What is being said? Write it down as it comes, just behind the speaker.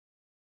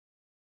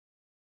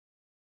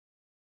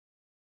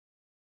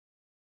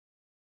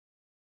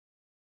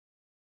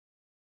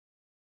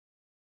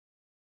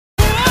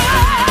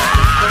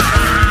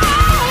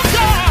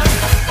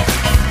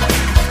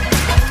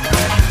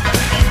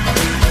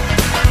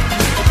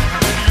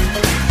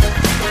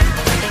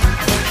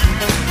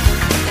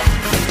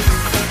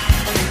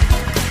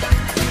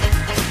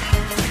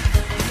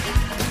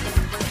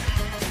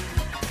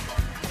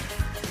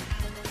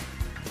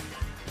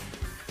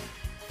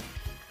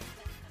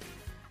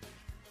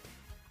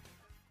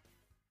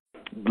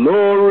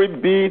Glory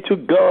be to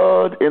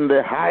God in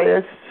the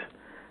highest,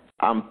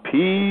 and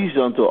peace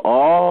unto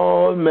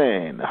all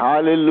men.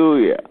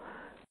 Hallelujah.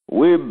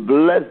 We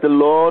bless the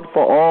Lord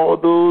for all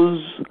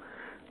those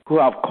who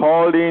have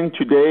called in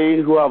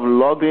today, who have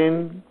logged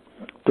in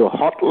to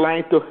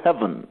Hotline to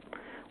Heaven.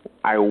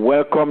 I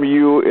welcome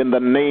you in the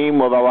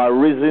name of our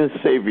risen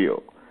Savior,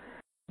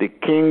 the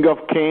King of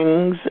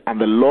Kings and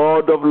the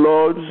Lord of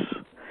Lords,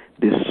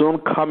 the soon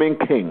coming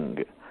King,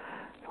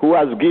 who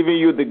has given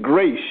you the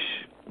grace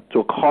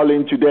to call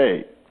in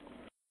today.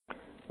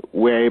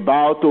 We're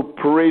about to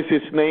praise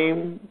His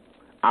name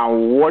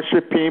and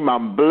worship Him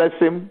and bless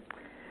Him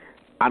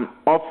and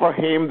offer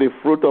Him the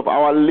fruit of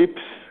our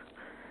lips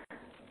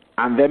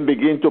and then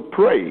begin to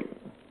pray.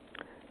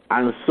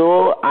 And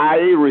so I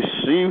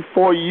receive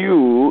for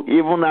you,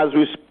 even as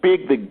we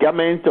speak, the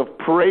garment of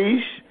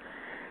praise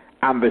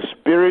and the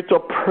spirit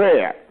of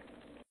prayer.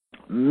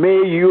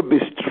 May you be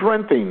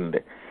strengthened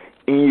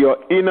in your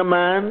inner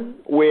man,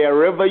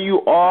 wherever you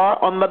are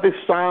under the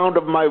sound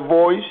of my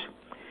voice.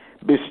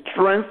 Be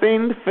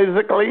strengthened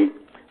physically,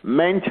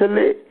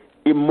 mentally,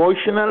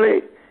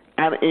 emotionally,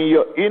 and in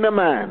your inner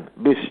man.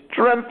 Be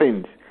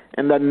strengthened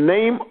in the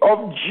name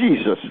of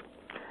Jesus.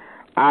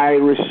 I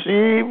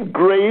receive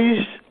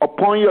grace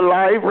upon your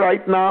life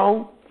right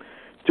now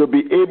to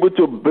be able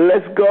to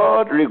bless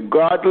God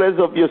regardless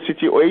of your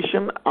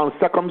situation and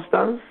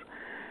circumstance,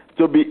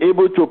 to be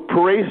able to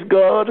praise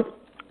God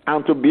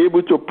and to be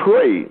able to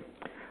pray.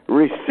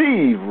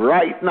 Receive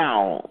right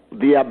now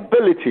the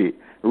ability,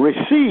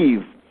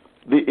 receive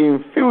the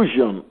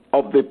infusion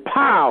of the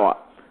power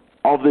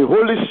of the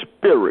Holy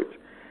Spirit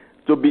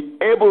to be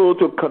able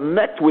to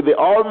connect with the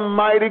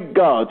Almighty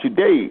God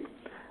today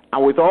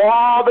and with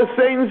all the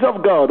saints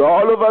of God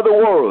all over the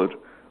world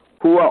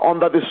who are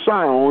under the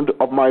sound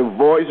of my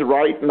voice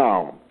right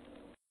now.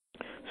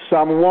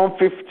 Psalm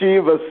 150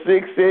 verse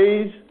 6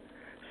 says,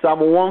 Psalm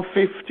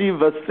 150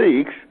 verse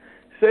 6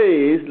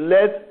 says,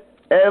 let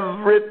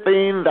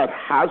everything that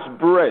has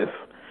breath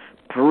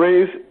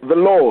praise the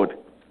Lord.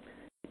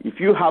 If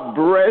you have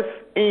breath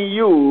in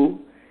you,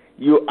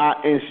 you are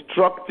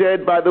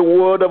instructed by the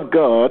word of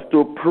God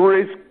to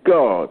praise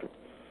God.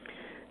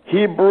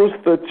 Hebrews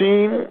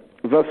 13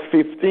 verse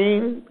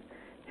 15,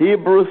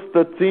 Hebrews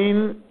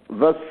 13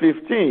 verse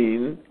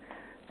 15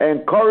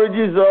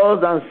 encourages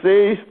us and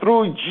says,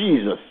 through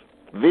Jesus,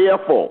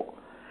 therefore,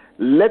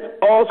 let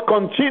us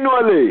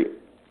continually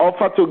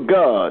offer to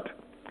God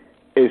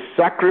a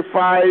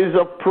sacrifice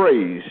of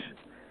praise,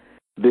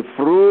 the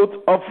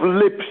fruit of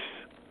lips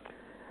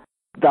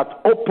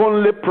that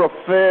openly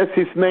profess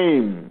His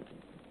name.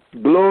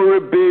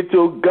 Glory be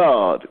to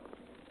God.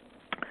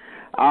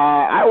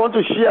 I want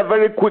to share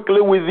very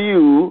quickly with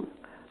you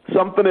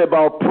something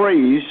about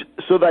praise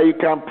so that you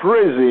can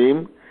praise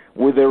Him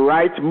with the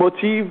right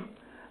motive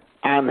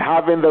and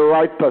having the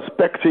right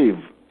perspective.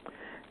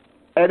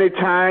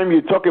 Anytime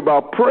you talk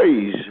about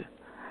praise,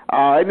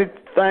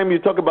 anytime you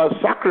talk about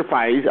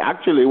sacrifice,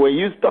 actually, when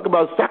you talk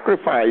about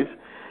sacrifice,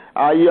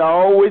 you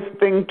are always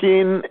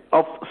thinking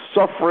of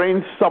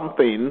suffering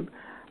something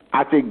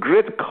at a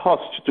great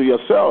cost to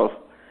yourself.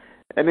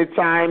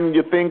 Anytime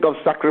you think of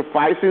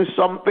sacrificing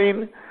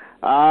something,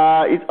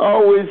 it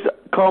always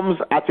comes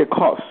at a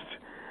cost.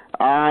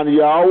 And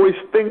you are always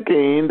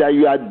thinking that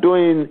you are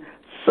doing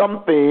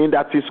something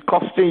that is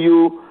costing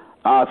you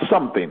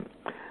something.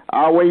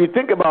 When you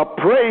think about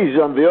praise,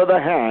 on the other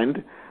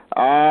hand,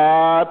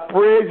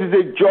 praise is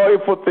a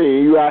joyful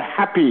thing. You are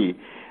happy.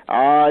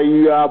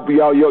 Your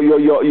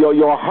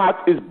heart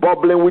is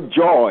bubbling with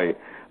joy.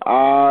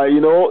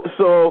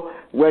 So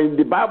when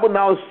the Bible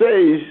now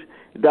says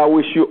that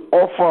we should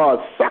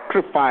offer a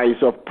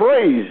sacrifice of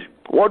praise,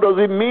 what does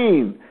it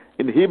mean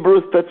in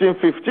Hebrews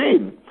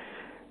 13:15?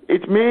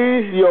 It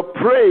means your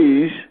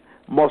praise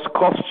must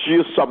cost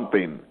you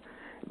something.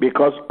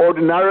 Because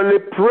ordinarily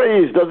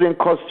praise doesn't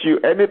cost you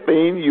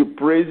anything. You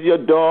praise your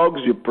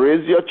dogs, you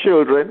praise your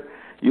children,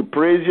 you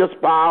praise your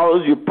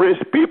spouse, you praise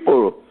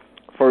people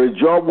for a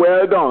job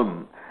well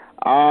done.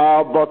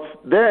 But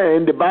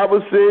then the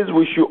Bible says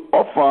we should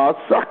offer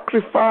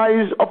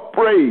sacrifice of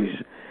praise.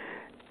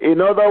 In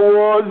other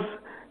words,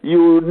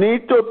 you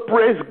need to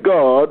praise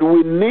God.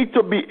 We need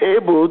to be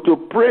able to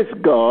praise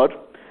God,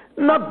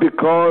 not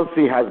because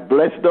He has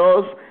blessed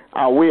us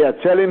and we are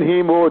telling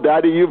Him, oh,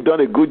 Daddy, you've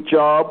done a good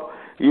job.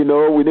 We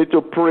need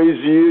to praise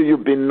you.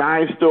 You've been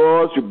nice to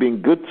us. You've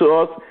been good to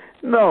us.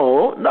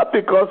 No, not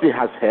because He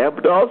has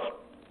helped us,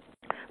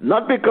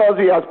 not because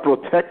He has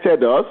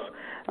protected us,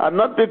 and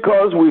not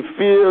because we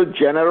feel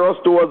generous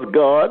towards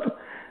God.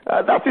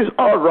 That is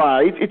all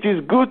right. It is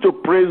good to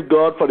praise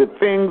God for the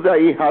things that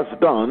He has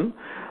done.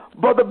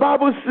 But the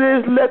Bible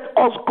says, let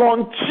us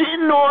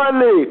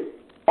continually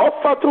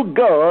offer to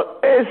God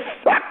a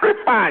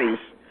sacrifice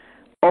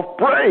of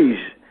praise.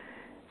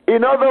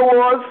 In other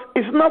words,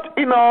 it's not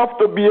enough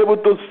to be able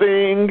to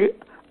sing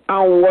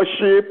and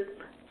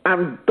worship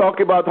and talk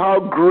about how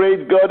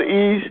great God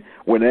is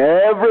when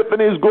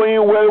everything is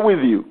going well with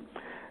you.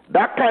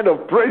 That kind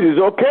of praise is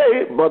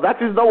okay, but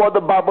that is not what the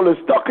Bible is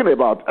talking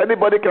about.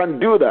 Anybody can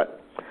do that.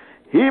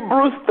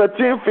 Hebrews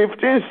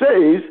 13:15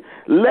 says,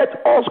 let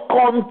us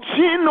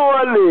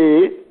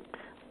continually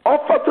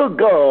offer to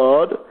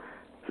God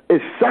a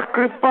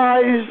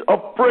sacrifice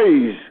of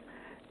praise.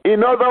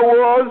 In other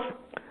words,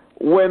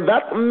 when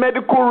that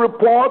medical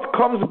report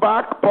comes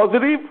back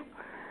positive,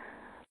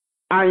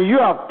 and you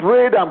have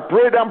prayed and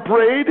prayed and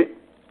prayed,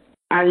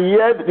 and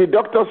yet the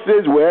doctor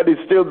says, well,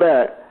 it's still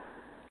there.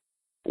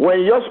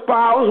 When your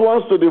spouse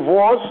wants to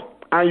divorce,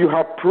 and you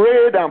have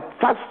prayed and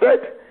fasted,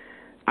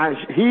 and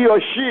he or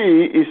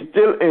she is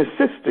still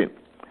insisting.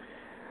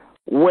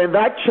 When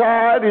that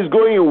child is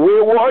going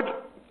wayward,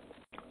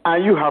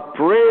 and you have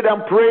prayed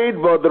and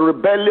prayed, but the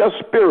rebellious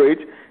spirit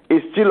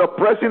is still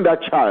oppressing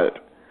that child.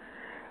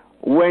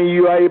 When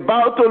you are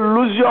about to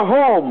lose your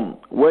home,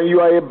 when you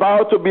are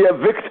about to be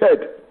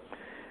evicted,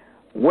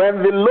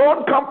 when the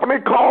loan company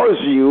calls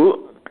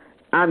you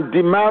and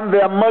demand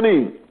their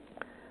money,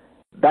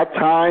 that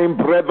time,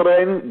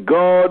 brethren,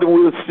 God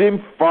will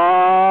seem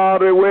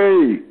far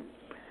away.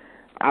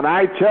 And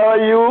I tell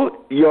you,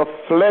 your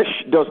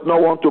flesh does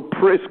not want to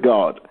praise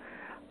God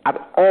at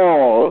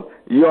all.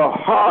 Your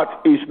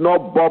heart is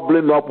not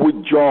bubbling up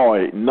with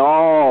joy.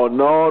 No.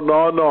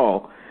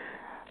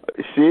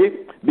 See,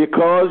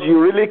 because you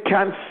really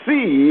can't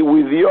see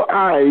with your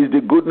eyes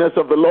the goodness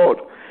of the Lord.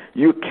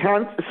 You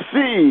can't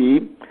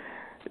see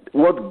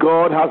what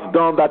God has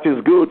done that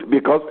is good,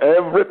 because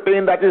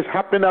everything that is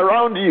happening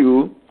around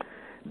you,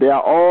 they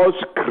are all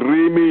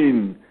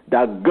screaming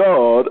that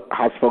God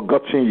has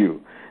forgotten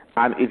you.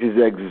 And it is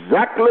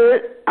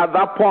exactly at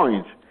that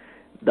point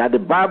that the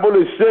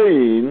Bible is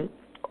saying,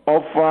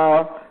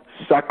 offer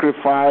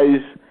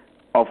sacrifice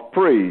of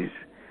praise.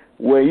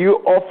 When you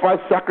offer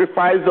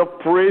sacrifice of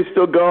praise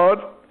to God,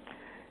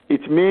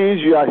 it means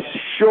you are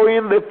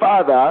showing the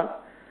Father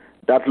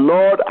that,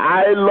 Lord,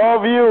 I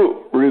love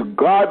you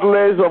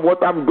regardless of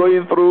what I'm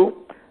going through.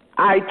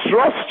 I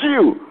trust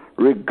you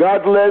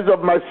regardless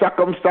of my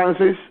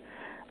circumstances.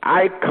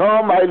 I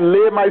come, I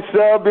lay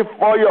myself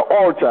before your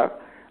altar,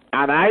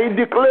 and I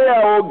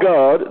declare, oh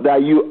God,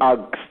 that you are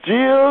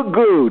still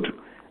good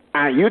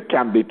and you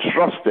can be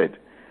trusted.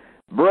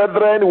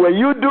 Brethren, when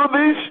you do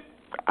this,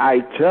 I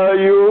tell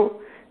you,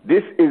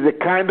 this is the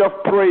kind of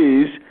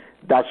praise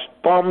that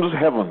storms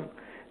heaven.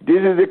 This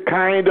is the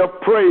kind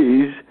of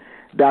praise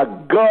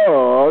that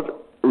God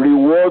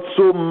rewards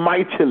so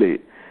mightily.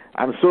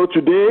 And so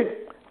today,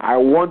 I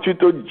want you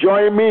to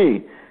join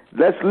me.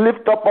 Let's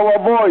lift up our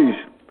voice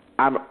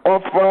and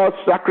offer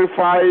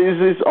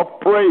sacrifices of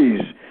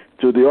praise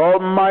to the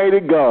Almighty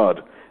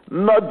God,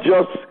 not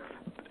just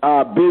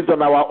based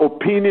on our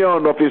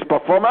opinion of his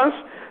performance,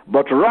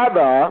 but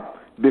rather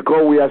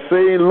because we are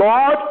saying,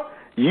 Lord,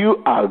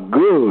 you are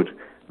good.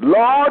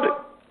 Lord,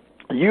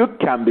 you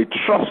can be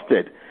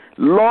trusted.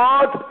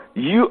 Lord,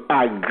 you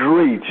are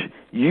great.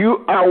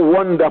 You are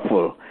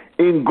wonderful.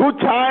 In good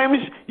times,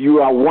 you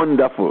are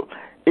wonderful.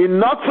 In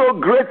not so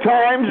great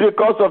times,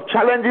 because of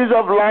challenges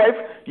of life,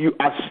 you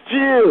are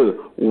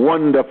still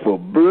wonderful.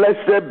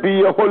 Blessed be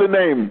your holy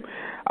name.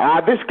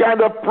 This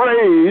kind of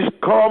praise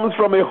comes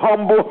from a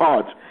humble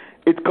heart.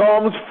 It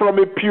comes from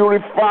a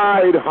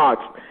purified heart.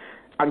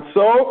 And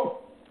so,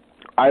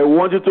 I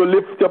want you to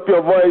lift up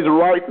your voice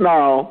right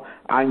now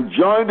and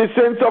join the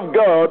saints of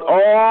God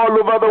all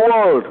over the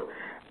world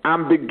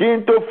and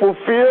begin to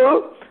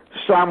fulfill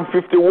Psalm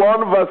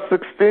 51 verse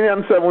 16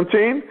 and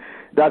 17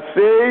 that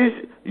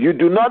says, you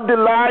do not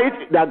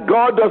delight, that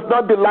God does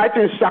not delight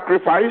in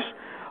sacrifice,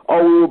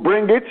 or we will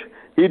bring it.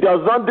 He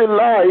does not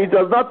delight, he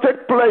does not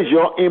take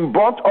pleasure in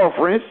burnt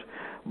offerings,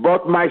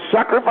 but my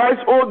sacrifice,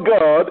 O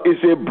God, is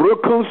a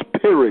broken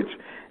spirit,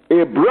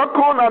 a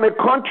broken and a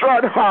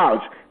contrite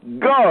heart.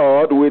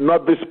 God will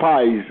not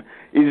despise.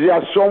 Is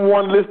there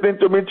someone listening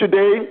to me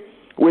today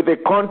with a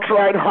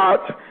contrite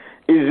heart?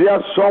 Is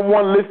there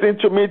someone listening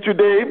to me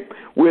today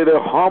with a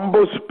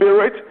humble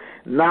spirit?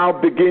 Now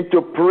begin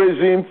to praise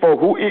him for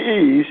who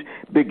he is.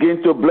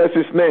 Begin to bless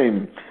his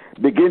name.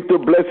 Begin to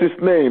bless his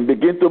name.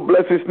 Begin to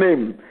bless his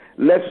name.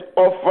 Let's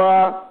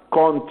offer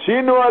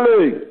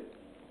continually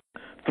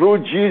through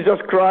Jesus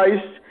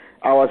Christ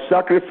our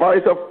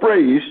sacrifice of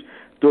praise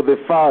to the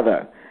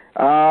Father.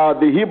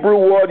 The Hebrew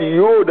word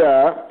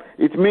yoda,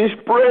 it means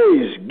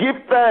praise, give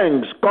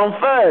thanks,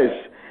 confess.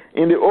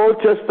 In the Old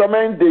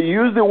Testament, they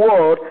use the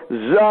word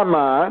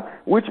zama,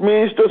 which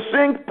means to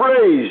sing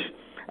praise.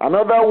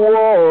 Another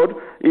word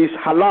is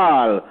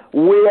halal,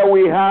 where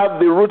we have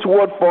the root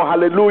word for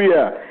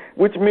hallelujah,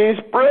 which means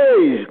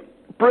praise.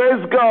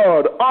 Praise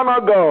God,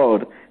 honor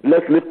God.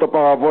 Let's lift up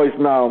our voice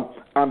now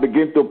and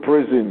begin to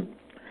praise him.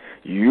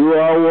 You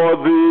are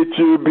worthy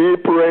to be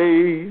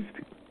praised.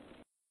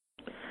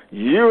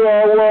 You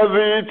are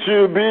worthy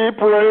to be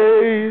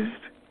praised.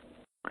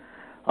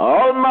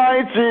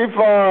 Almighty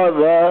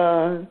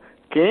Father,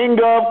 King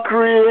of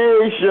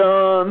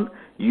creation,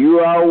 you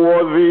are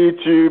worthy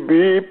to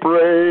be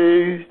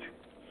praised.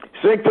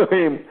 Sing to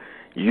him.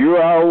 You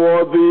are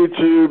worthy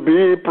to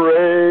be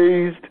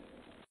praised.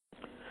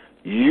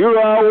 You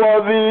are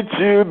worthy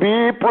to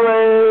be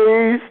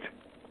praised.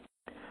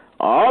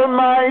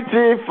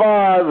 Almighty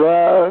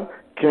Father,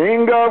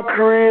 King of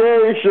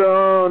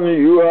creation,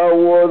 you are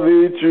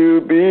worthy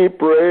to be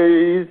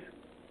praised.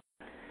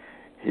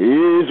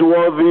 He's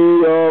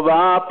worthy of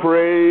our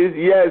praise.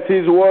 Yes,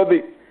 he's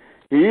worthy.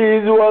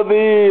 He's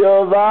worthy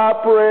of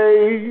our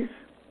praise.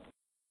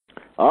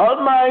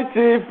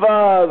 Almighty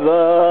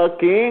Father,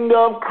 King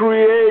of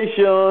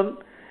creation,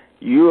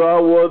 you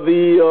are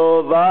worthy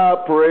of our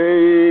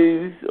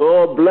praise.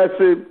 Oh, bless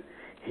him.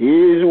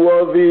 He's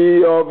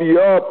worthy of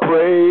your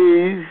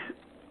praise.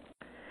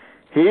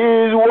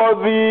 He's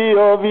worthy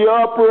of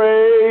your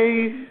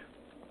praise.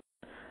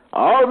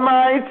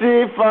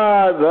 Almighty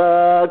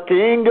Father,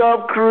 King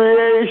of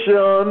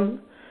creation,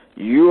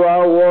 you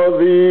are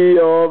worthy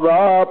of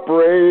our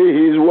praise.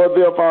 He's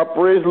worthy of our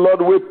praise.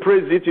 Lord, we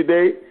praise you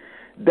today.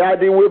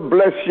 Daddy, we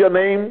bless your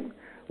name.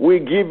 We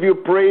give you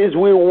praise.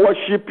 We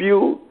worship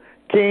you.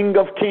 King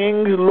of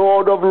kings,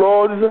 Lord of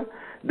lords,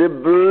 the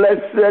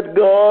blessed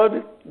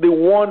God, the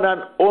one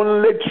and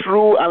only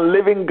true and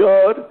living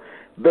God,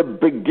 the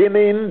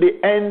beginning, the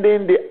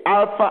ending, the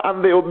Alpha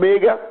and the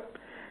Omega,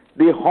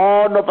 the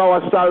horn of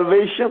our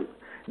salvation,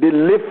 the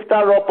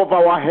lifter up of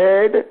our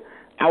head,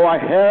 our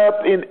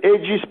help in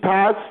ages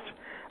past,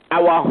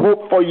 our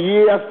hope for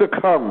years to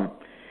come.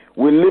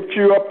 We lift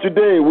you up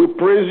today. We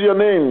praise your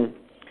name.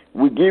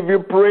 We give you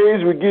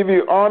praise. We give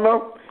you honor.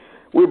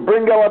 We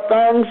bring our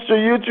thanks to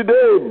you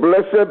today.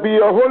 Blessed be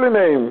your holy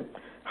name.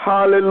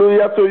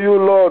 Hallelujah to you,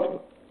 Lord.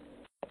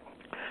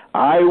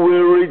 I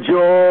will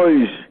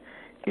rejoice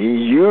in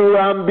you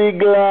and be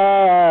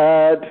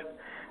glad.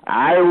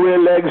 I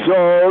will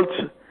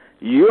exalt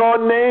your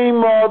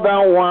name more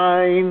than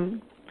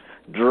wine.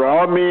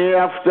 Draw me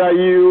after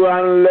you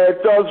and let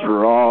us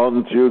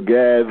run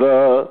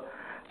together.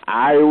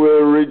 I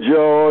will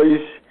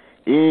rejoice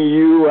in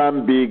you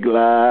and be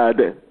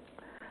glad.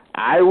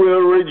 I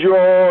will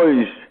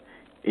rejoice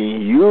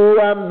in you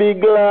and be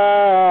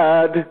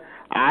glad.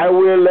 I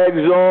will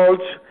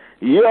exalt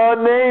your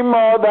name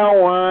more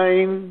than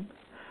wine.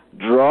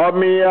 Draw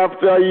me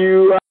after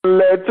you and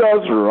let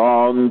us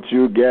run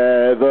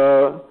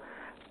together.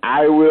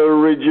 I will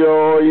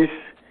rejoice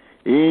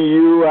in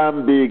you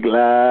and be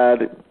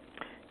glad.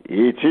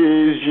 It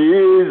is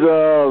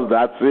Jesus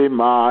that's in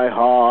my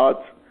heart.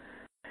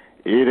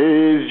 It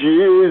is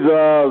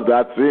Jesus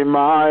that's in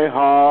my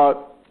heart.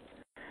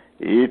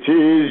 It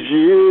is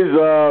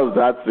Jesus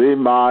that's in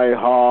my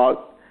heart.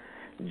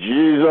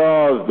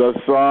 Jesus, the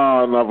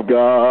Son of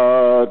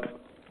God.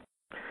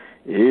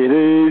 It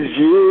is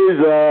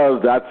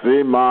Jesus that's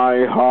in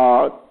my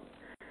heart.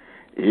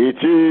 It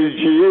is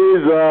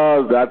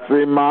Jesus that's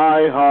in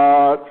my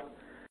heart.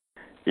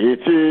 It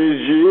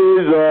is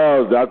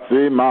Jesus that's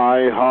in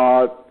my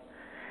heart.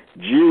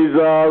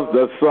 Jesus,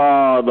 the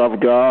Son of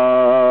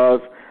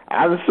God.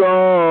 And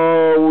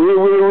so we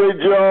will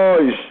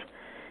rejoice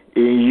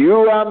in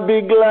you and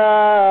be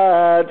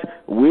glad.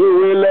 We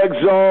will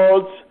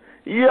exalt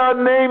your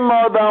name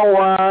more than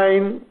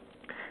wine.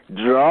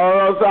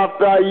 Draw us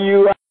after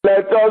you and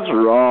let us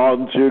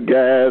run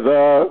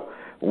together.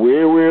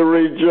 We will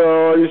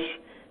rejoice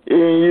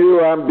in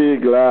you and be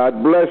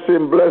glad. Bless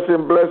him, bless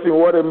him, bless him.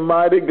 What a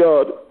mighty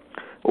God.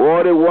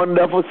 What a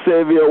wonderful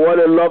Savior. What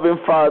a loving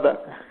Father.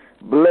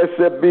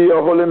 Blessed be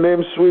your holy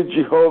name, sweet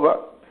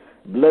Jehovah.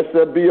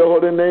 Blessed be your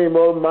holy name,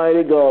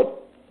 Almighty God.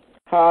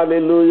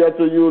 Hallelujah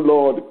to you,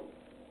 Lord.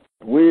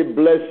 We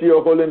bless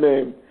your holy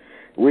name.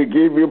 We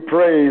give you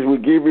praise. We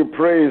give you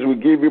praise. We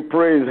give you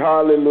praise.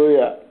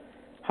 Hallelujah.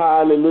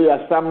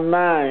 Hallelujah. Psalm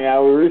 9. I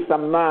will read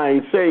Psalm 9.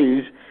 It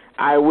says,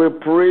 I will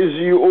praise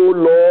you, O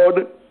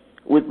Lord,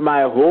 with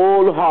my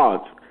whole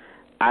heart.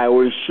 I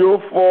will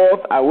show forth,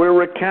 I will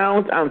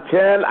recount and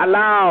tell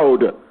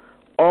aloud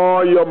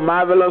all your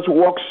marvelous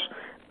works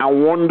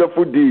and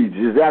wonderful deeds.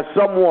 Is there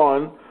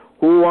someone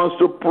who wants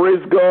to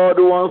praise God,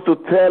 who wants to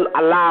tell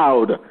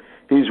aloud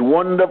his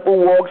wonderful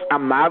works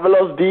and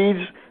marvelous deeds?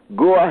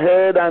 Go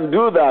ahead and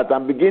do that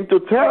and begin to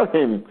tell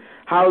him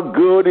how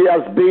good he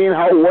has been,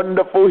 how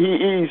wonderful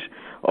he is.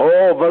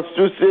 Oh, verse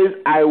 2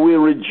 says, I will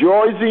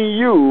rejoice in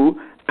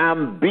you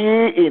and be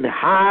in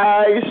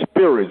high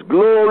spirits.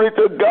 Glory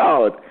to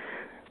God.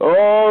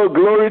 Oh,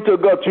 glory to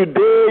God.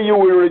 Today you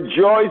will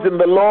rejoice in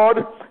the Lord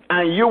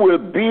and you will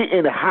be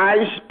in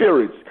high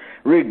spirits.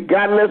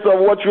 Regardless of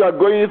what you are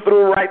going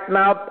through right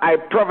now, I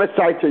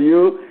prophesy to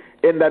you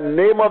in the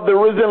name of the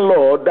risen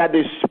Lord that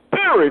the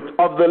Spirit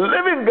of the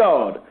living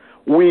God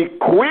will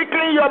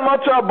quicken your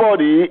mortal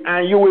body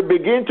and you will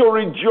begin to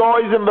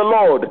rejoice in the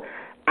Lord.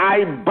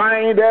 I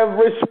bind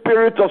every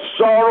spirit of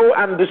sorrow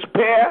and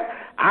despair.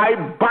 I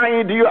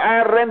bind you.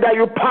 I render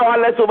you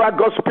powerless over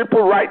God's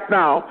people right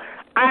now.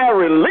 I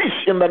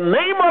release in the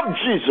name of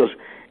Jesus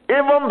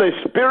even the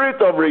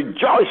spirit of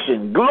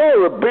rejoicing.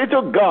 Glory be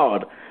to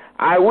God.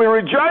 I will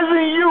rejoice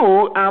in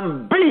you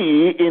and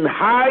be in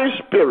high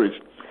spirits.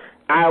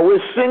 I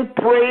will sing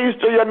praise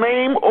to your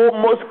name, O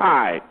Most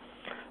High.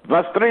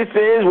 Verse 3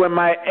 says, when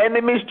my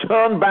enemies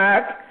turn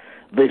back,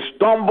 they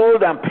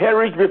stumbled and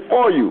perished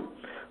before you.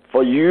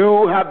 For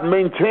you have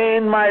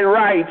maintained my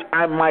right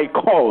and my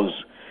cause.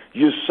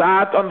 You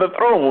sat on the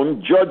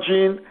throne,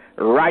 judging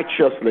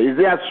righteously. Is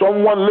there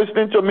someone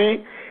listening to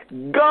me?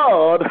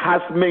 God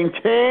has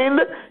maintained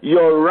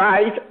your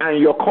right and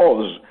your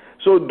cause.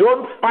 So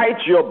don't fight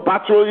your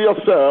battle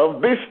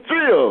yourself. Be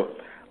still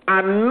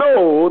and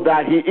know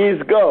that He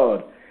is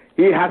God.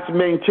 He has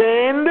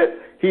maintained,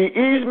 He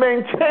is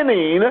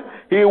maintaining,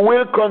 He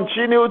will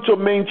continue to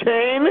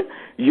maintain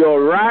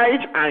your right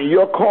and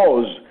your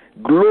cause.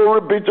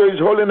 Glory be to His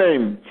holy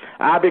name.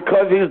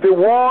 Because He's the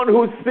one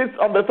who sits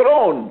on the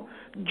throne,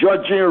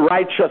 judging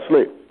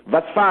righteously.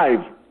 Verse 5.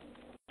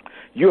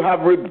 You have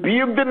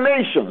rebuked the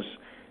nations.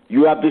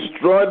 You have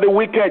destroyed the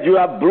wicked. You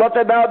have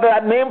blotted out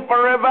their name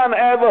forever and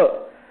ever.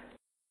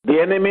 The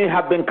enemy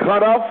have been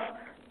cut off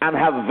and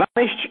have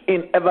vanished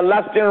in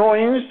everlasting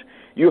ruins.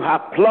 You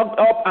have plucked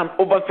up and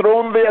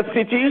overthrown their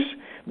cities.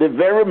 The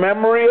very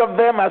memory of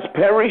them has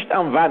perished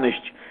and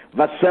vanished.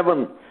 Verse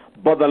 7.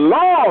 But the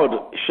Lord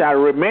shall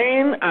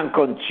remain and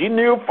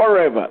continue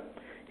forever.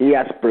 He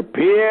has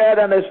prepared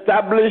and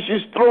established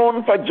His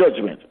throne for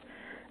judgment.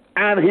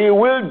 And He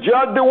will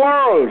judge the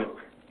world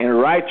in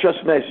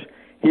righteousness.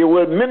 He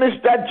will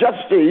minister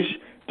justice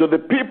to the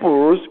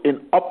peoples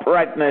in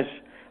uprightness.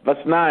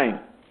 Verse 9.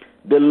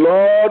 The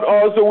Lord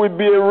also will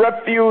be a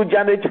refuge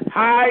and a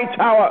high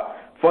tower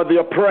for the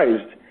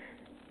oppressed.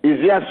 Is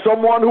there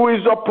someone who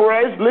is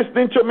oppressed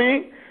listening to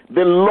me?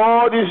 The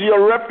Lord is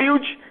your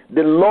refuge.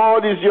 The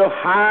Lord is your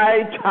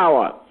high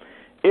tower.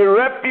 A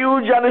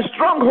refuge and a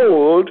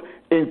stronghold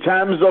in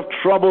times of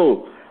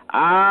trouble.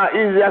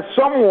 Is there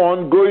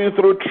someone going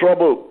through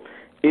trouble?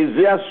 Is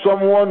there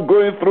someone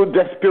going through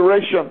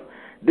desperation?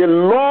 The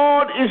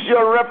Lord is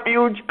your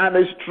refuge and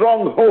a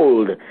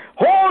stronghold.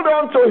 Hold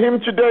on to Him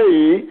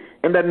today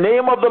in the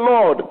name of the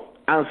Lord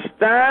and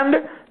stand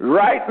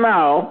right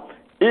now,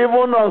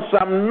 even on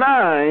Psalm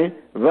 9,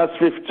 verse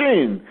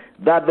 15,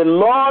 that the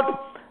Lord,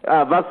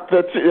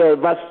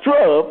 verse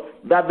 12,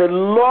 that the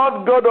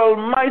Lord God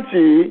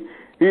Almighty,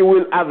 He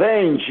will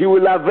avenge. He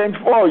will avenge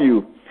for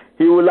you.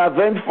 He will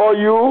avenge for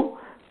you,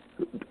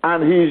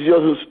 and He is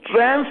your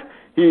strength.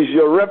 He is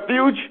your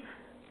refuge,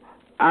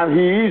 and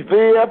He is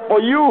there for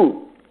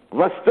you.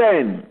 Verse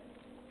 10,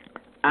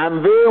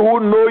 and they who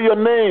know your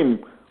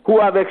name, who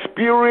have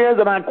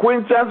experienced an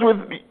acquaintance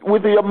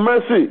with your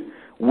mercy,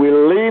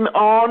 will lean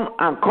on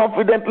and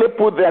confidently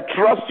put their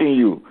trust in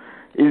you.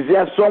 Is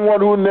there someone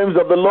who names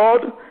of the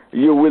Lord?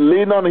 You will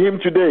lean on Him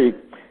today.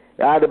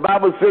 The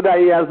Bible says that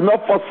He has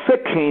not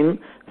forsaken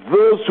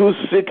those who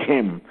seek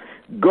Him.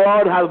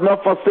 God has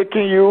not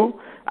forsaken you.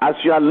 As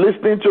you are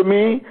listening to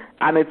me,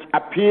 and it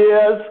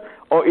appears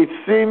or it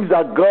seems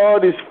that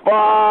God is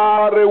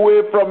far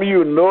away from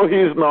you. No, He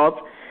is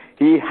not.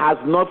 He has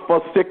not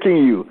forsaken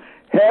you.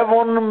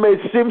 Heaven may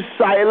seem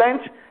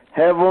silent.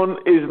 Heaven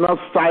is not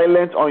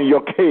silent on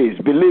your case.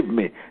 Believe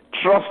me.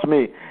 Trust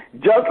me.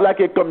 Just like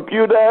a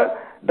computer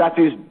that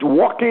is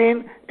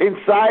working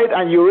inside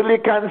and you really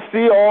can't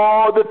see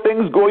all the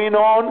things going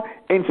on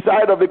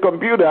inside of the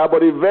computer,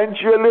 but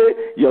eventually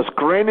your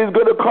screen is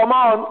going to come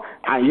on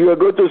and you are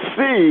going to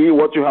see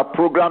what you have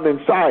programmed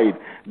inside.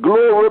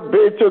 Glory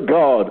be to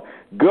God.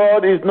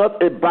 God is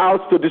not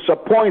about to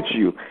disappoint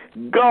you.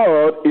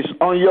 God is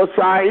on your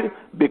side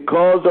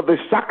because of the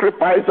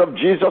sacrifice of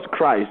Jesus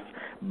Christ.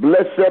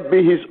 Blessed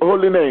be His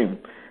holy name.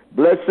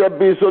 Blessed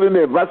be His holy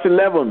name. Verse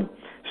 11.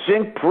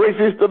 Sing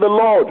praises to the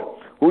Lord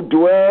who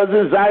dwells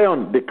in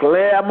Zion.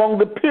 Declare among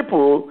the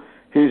people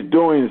His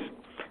doings.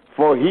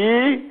 For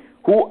He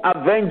who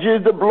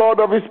avenges the blood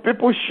of His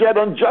people shed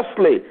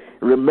unjustly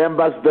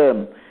remembers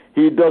them.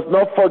 He does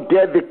not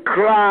forget the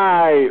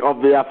cry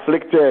of the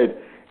afflicted.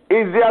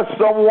 Is there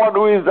someone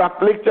who is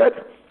afflicted?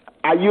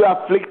 Are you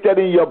afflicted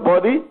in your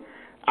body?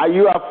 Are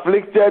you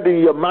afflicted in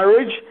your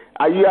marriage?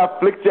 Are you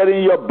afflicted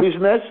in your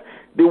business?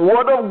 The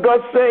Word of God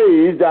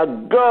says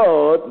that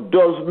God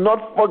does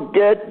not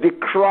forget the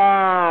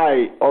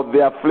cry of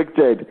the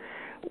afflicted.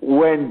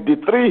 When the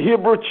three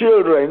Hebrew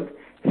children,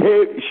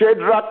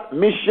 Shadrach,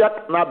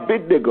 Meshach, and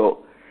Abednego,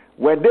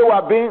 when they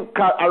were being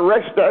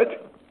arrested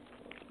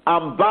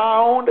and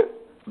bound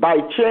by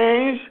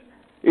chains,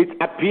 it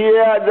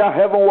appeared that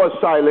heaven was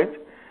silent.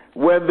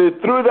 When they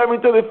threw them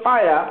into the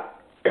fire,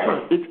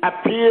 it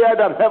appeared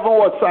that heaven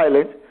was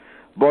silent.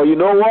 But you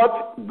know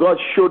what? God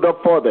showed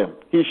up for them.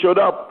 He showed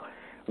up.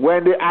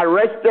 When they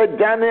arrested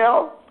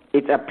Daniel,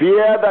 it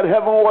appeared that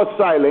heaven was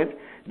silent.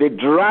 They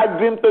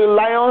dragged him to the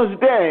lion's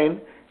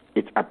den.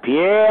 It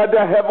appeared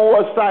that heaven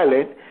was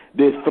silent.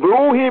 They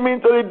threw him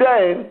into the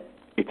den.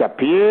 It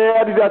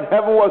appeared that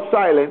heaven was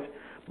silent.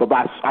 But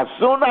as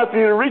soon as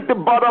he reached the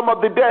bottom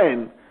of the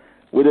den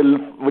with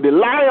the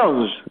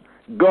lions,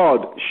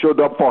 God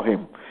showed up for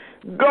him.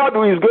 God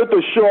is going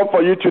to show up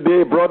for you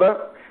today, brother.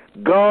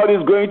 God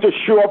is going to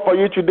show up for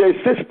you today,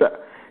 sister.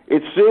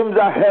 It seems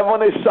that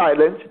heaven is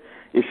silent.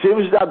 It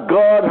seems that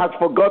God has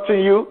forgotten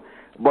you,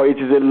 but it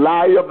is a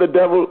lie of the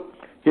devil.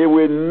 He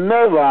will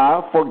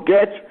never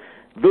forget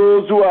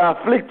those who are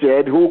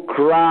afflicted who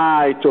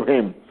cry to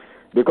Him,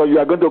 because you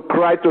are going to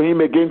cry to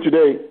Him again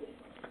today.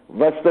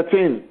 Verse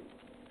 13.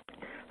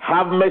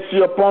 Have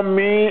mercy upon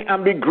me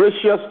and be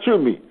gracious to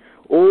me,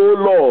 O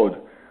Lord.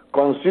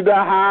 Consider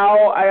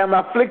how I am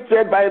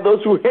afflicted by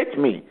those who hate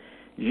me.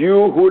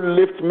 You who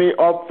lift me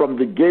up from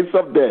the gates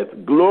of death.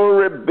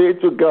 Glory be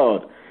to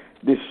God.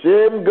 The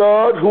same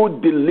God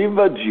who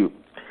delivered you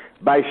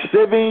by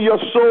saving your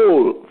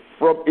soul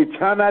from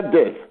eternal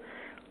death,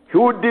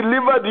 who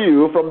delivered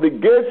you from the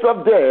gates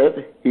of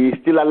death, he is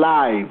still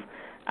alive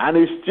and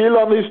is still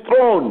on his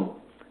throne,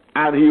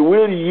 and he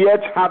will yet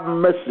have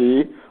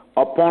mercy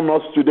upon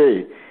us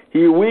today.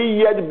 He will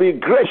yet be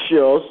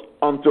gracious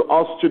unto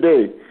us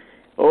today.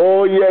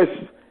 Oh yes,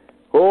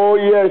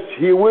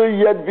 he will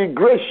yet be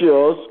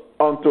gracious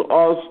unto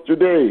us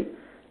today.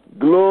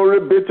 Glory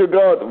be to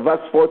God.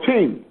 Verse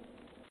 14.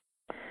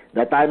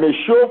 That I may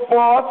show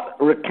forth,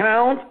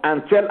 recount,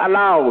 and tell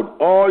aloud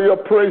all your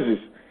praises.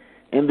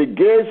 In the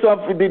gates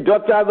of the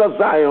daughters of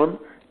Zion,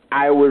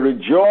 I will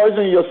rejoice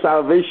in your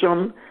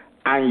salvation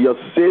and your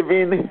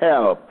saving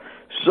help.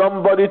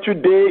 Somebody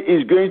today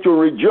is going to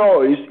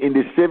rejoice in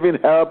the saving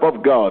help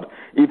of God.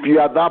 If you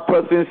are that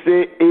person,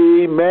 say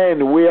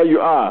amen where you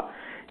are.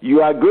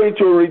 You are going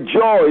to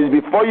rejoice.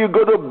 Before you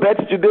go to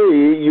bed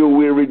today, you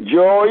will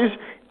rejoice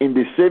in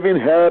the saving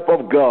help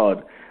of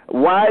God.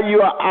 While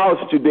you are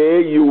out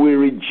today, you will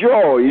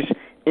rejoice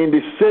in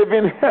the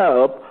saving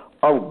help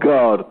of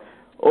God.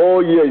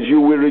 Oh yes,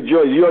 you will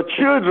rejoice. Your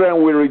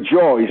children will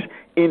rejoice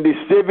in the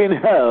saving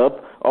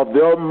help of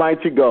the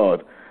Almighty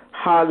God.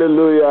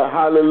 Hallelujah,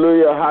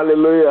 hallelujah,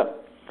 hallelujah,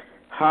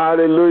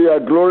 hallelujah.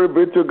 Glory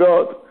be to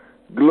God.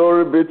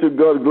 Glory be to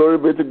God. Glory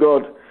be to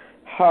God.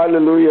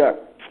 Hallelujah.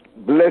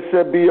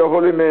 Blessed be your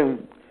holy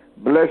name.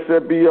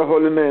 Blessed be your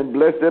holy name.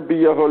 Blessed be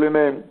your holy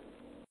name.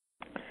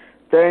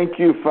 Thank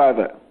you,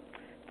 Father.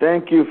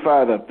 Thank you,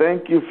 Father.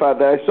 Thank you, Father.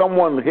 There's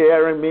someone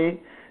hearing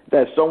me.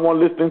 There's someone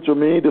listening to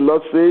me. The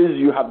Lord says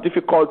you have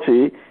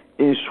difficulty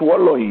in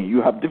swallowing.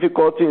 You have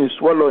difficulty in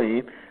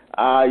swallowing.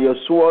 Your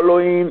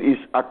swallowing is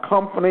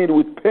accompanied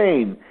with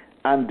pain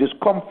and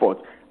discomfort.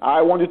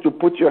 I want you to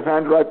put your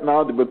hand right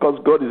now because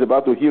God is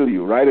about to heal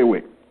you right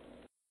away.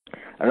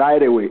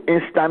 Right away.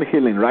 Instant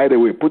healing right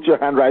away. Put your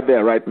hand right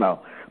there right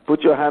now.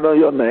 Put your hand on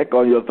your neck,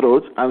 on your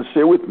throat, and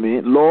say with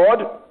me, Lord,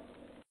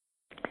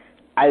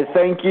 I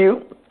thank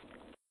you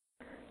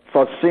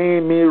for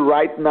seeing me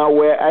right now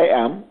where I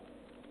am.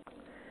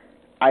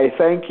 I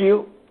thank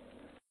you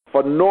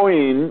for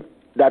knowing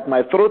that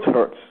my throat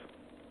hurts.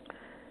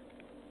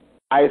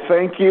 I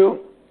thank you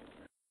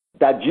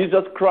that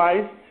Jesus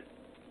Christ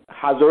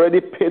has already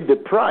paid the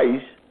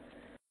price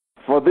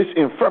for this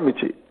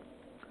infirmity.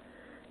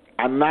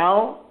 And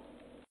now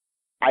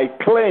I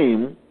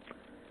claim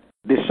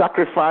the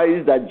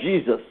sacrifice that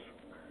Jesus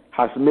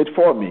has made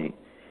for me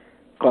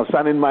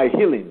concerning my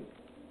healing.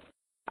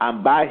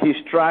 And by his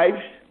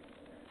stripes,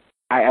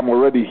 I am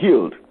already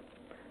healed.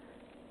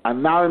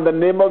 And now in the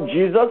name of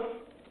Jesus,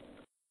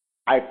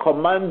 I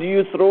command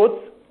you, throat,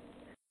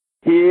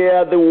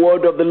 hear the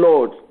word of the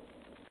Lord.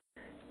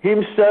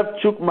 Himself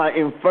took my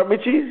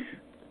infirmities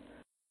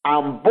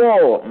and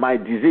bore my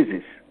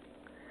diseases.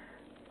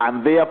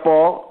 And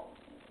therefore,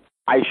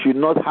 I should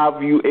not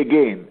have you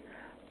again.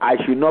 I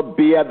should not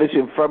bear this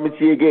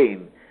infirmity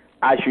again.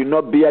 I should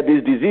not bear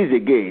this disease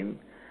again.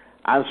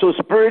 And so,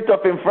 spirit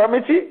of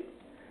infirmity,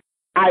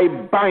 I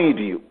bind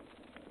you.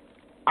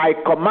 I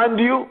command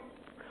you,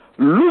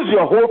 lose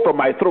your hold from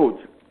my throat.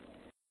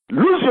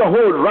 Lose your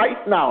hold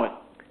right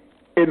now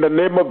in the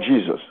name of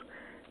Jesus.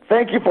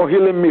 Thank you for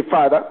healing me,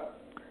 Father.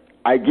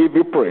 I give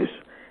you praise.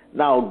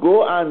 Now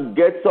go and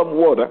get some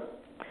water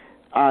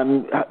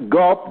and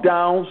gulp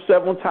down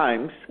 7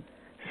 times.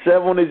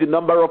 7 is the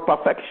number of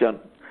perfection.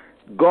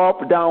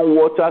 Gulp down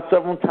water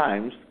 7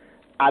 times.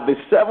 At the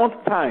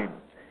 7th time,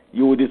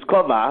 you will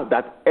discover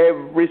that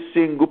every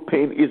single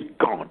pain is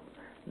gone,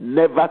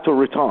 never to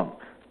return.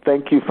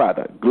 Thank you,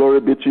 Father.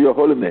 Glory be to your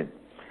holy name.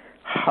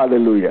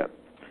 Hallelujah.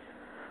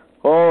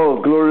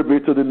 Oh, glory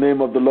be to the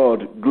name of the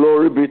Lord.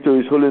 Glory be to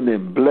his holy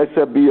name.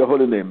 Blessed be your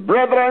holy name.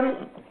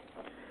 Brethren,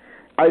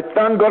 I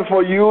thank God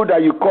for you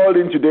that you called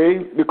in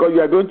today because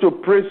you are going to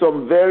pray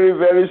some very,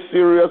 very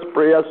serious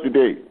prayers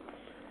today.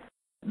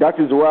 That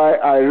is why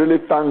I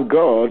really thank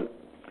God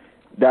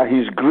that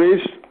his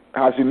grace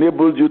has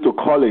enabled you to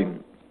call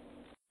in.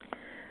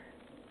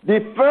 The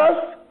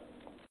first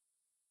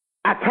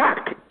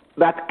attack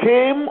that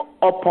came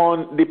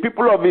upon the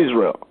people of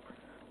Israel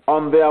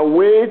on their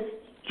way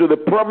to the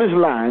promised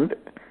land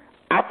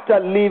after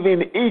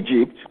leaving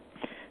Egypt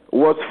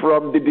was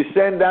from the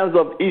descendants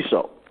of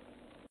Esau,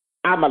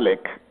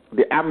 Amalek,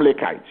 the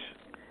Amalekites.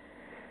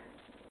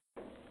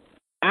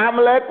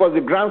 Amalek was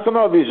the grandson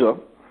of Esau,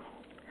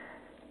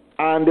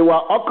 and they were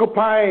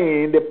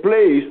occupying the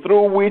place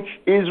through which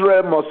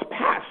Israel must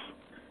pass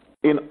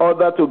in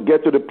order to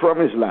get to the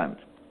promised land.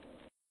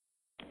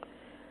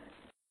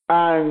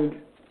 And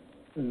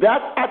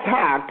that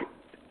attack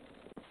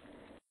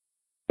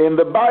in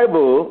the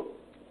Bible,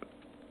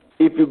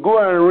 if you go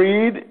and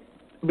read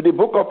the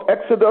book of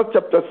Exodus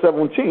chapter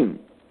 17,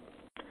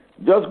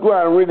 just go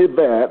and read it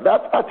there.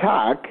 That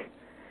attack,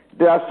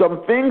 there are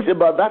some things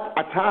about that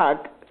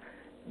attack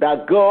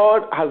that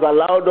God has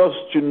allowed us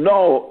to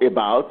know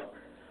about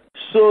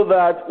so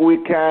that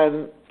we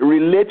can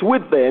relate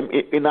with them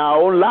in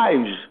our own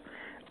lives,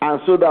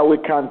 and so that we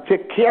can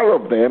take care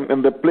of them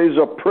in the place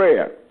of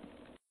prayer.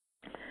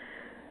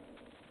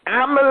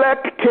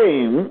 Amalek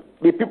came,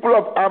 the people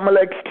of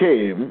Amalek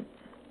came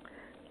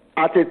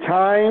at a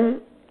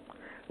time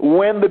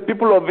when the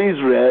people of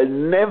Israel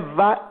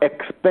never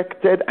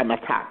expected an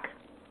attack.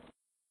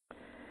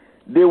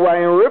 They were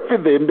in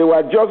Rephidim, they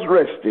were just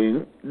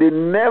resting. They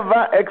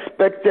never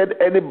expected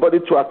anybody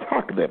to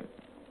attack them.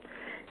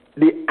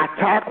 The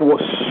attack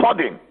was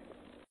sudden.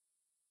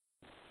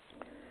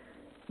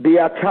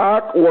 The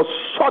attack was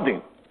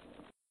sudden.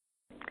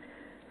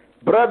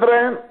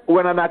 Brethren,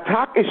 when an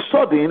attack is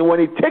sudden, when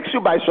it takes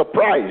you by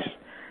surprise,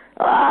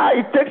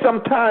 it takes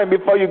some time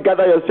before you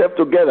gather yourself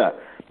together,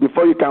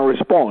 before you can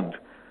respond.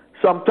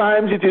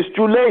 Sometimes it is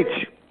too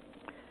late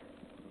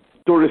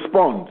to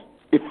respond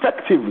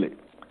effectively.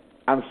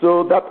 And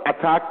so that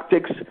attack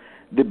takes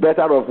the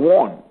better of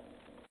one.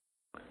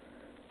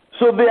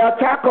 So the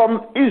attack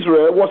on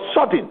Israel was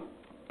sudden.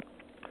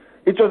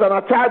 It was an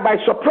attack by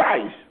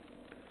surprise.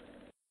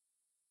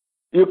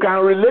 You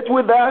can relate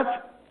with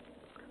that.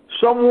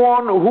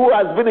 Someone who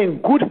has been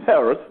in good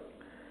health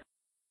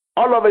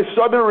all of a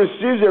sudden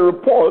receives a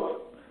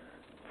report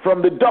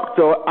from the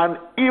doctor, an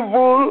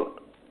evil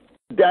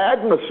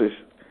diagnosis,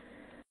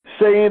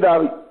 saying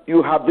that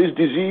you have this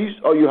disease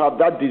or you have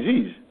that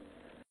disease.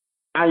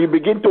 And you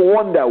begin to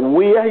wonder,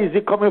 where is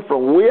it coming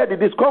from? Where did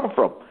this come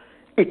from?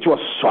 It was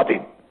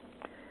sudden.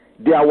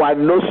 There were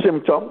no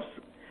symptoms.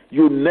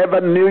 You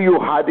never knew you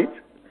had it.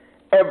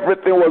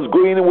 Everything was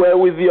going well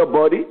with your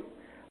body.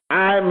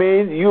 I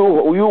mean, you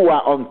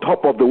were on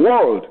top of the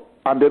world.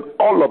 And then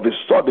all of a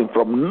sudden,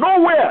 from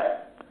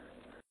nowhere,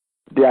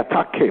 the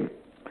attack came.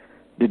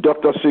 The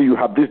doctor said you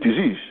have this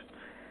disease.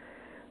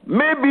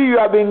 Maybe you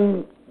have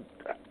been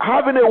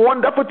having a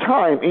wonderful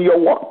time in your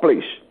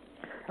workplace,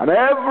 and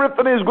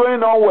everything is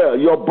going on well.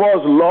 Your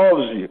boss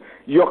loves you.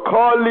 Your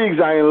colleagues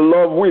are in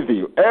love with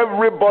you.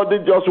 Everybody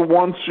just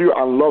wants you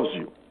and loves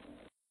you.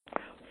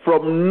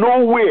 From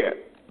nowhere,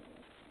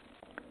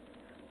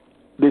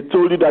 they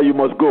told you that you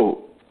must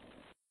go,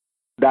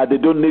 that they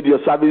don't need your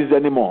services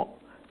anymore.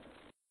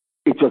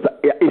 It was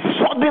a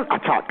sudden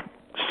attack.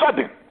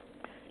 Sudden.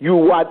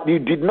 You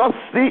did not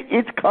see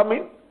it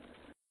coming.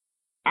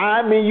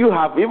 I mean, you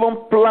have even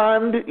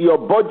planned your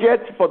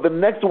budget for the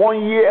next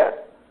 1 year,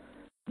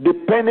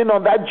 depending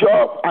on that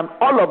job, and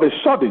all of a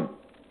sudden,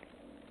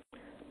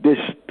 they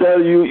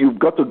tell you you've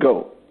got to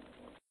go.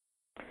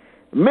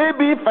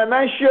 Maybe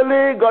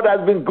financially, God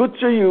has been good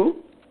to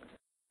you,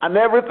 and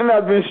everything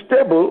has been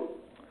stable,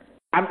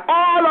 and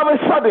all of a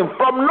sudden,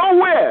 from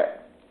nowhere,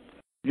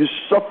 you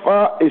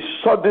suffer a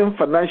sudden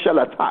financial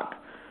attack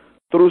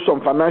through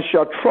some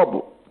financial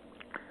trouble.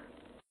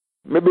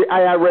 Maybe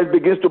IRS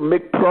begins to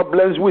make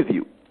problems with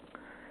you.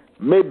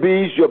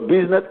 Maybe your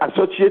business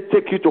associate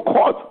take you to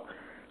court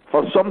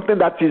for something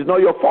that is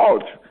not your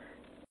fault,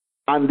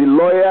 and the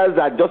lawyers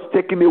are just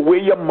taking away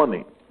your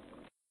money.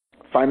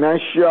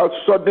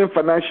 Sudden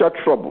financial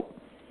trouble.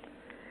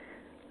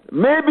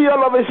 Maybe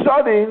all of a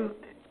sudden,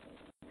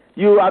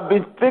 you have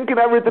been thinking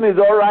everything is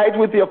all right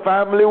with your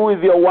family,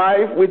 with your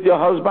wife, with your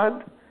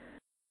husband,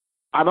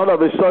 and all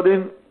of a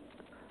sudden,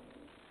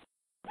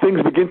 things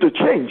begin to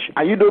change,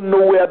 and you don't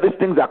know where these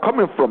things are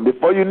coming from.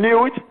 Before you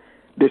knew it,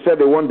 they said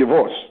they want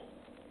divorce.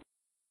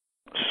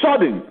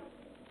 Sudden.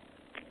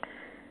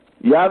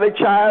 You have a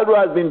child who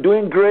has been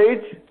doing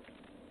great.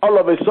 All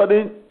of a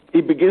sudden,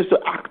 he begins to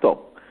act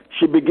up.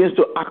 She begins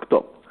to act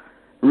up.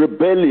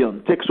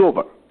 Rebellion takes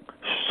over.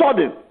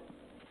 Sudden.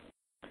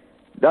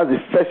 That's the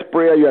first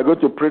prayer you are going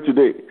to pray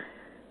today.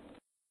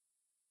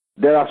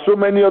 There are so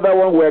many other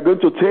ones we are going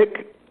to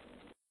take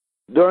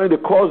during the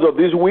course of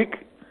this week.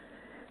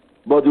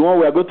 But the one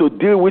we are going to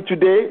deal with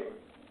today,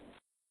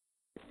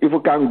 if we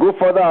can go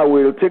further, I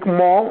will take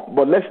more.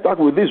 But let's start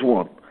with this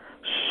one.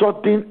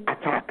 Sudden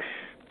attacks.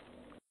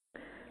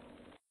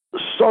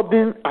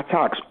 Sudden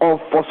attacks,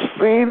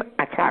 unforeseen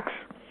attacks.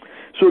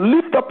 So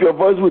lift up your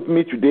voice with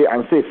me today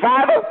and say,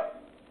 Father,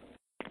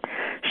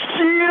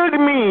 shield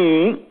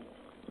me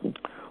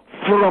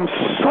from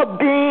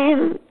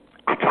sudden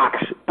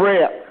attacks.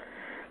 Prayer.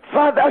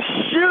 Father,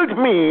 shield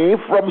me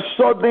from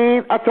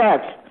sudden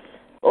attacks.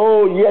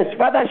 Oh, yes,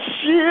 Father,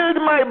 shield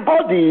my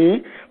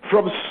body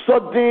from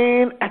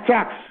sudden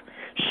attacks.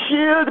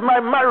 Shield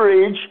my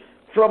marriage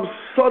from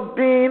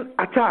sudden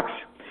attacks.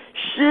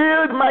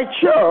 Shield my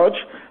church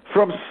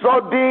from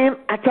sudden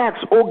attacks,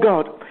 oh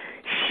God.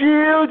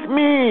 Shield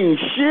me,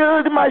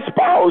 shield my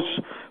spouse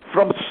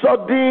from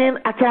sudden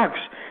attacks.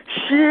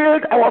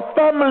 Shield our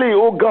family,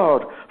 oh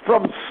God,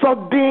 from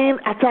sudden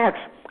attacks,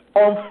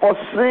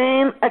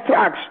 unforeseen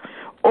attacks.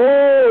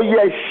 Oh,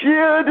 yes,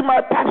 shield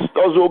my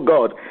pastors, oh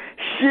God.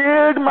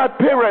 Shield my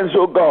parents,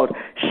 oh God.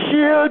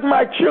 Shield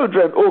my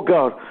children, oh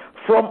God,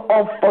 from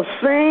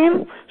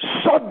unforeseen,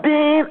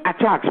 sudden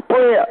attacks.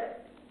 Prayer.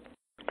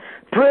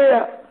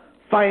 Prayer.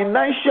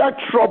 Financial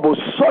trouble,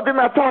 sudden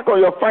attack on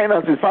your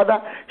finances. Father,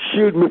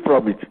 shield me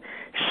from it.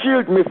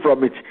 Shield me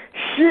from it.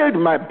 Shield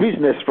my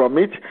business from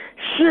it.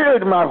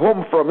 Shield my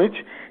home from it.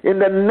 In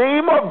the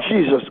name of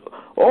Jesus.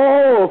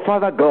 Oh,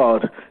 Father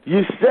God,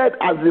 you said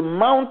as the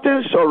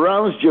mountain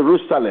surrounds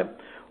Jerusalem,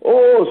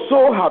 oh,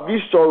 so have you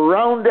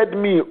surrounded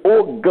me,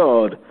 oh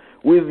God,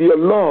 with your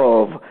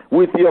love,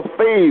 with your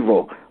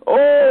favor.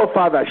 Oh,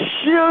 Father,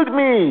 shield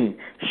me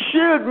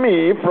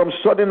from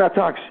sudden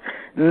attacks.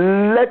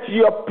 Let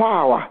your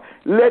power,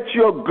 let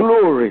your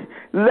glory,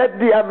 let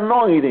the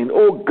anointing,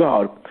 oh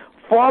God,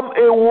 form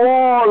a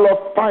wall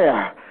of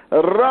fire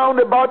round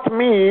about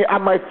me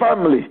and my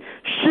family.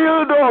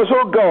 Shield us,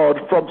 oh God,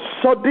 from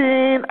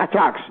sudden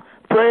attacks.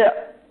 Prayer.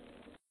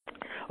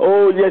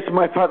 Oh, yes,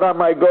 my Father,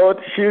 my God,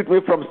 shield me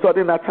from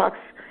sudden attacks.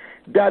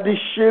 Daddy,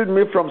 shield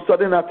me from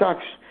sudden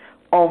attacks,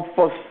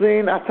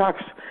 unforeseen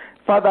attacks.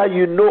 Father,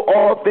 you know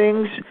all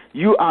things.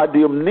 You are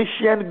the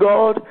omniscient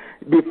God.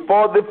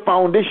 Before the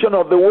foundation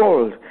of the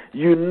world,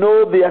 you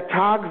know the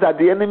attacks that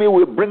the enemy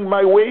will bring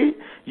my way.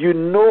 You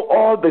know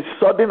all the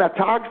sudden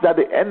attacks that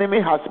the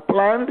enemy has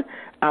planned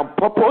and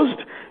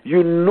purposed.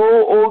 You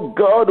know, oh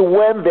God,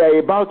 when they are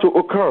about to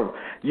occur.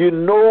 You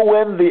know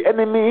when the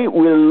enemy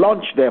will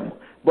launch them.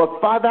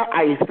 But Father,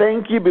 I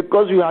thank you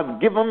because you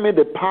have given me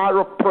the power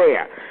of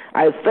prayer.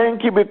 I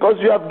thank you because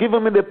you have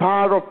given me the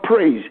power of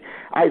praise.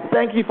 I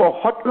thank you for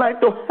Hotline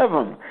to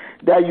Heaven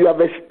that you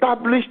have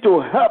established to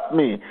help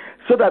me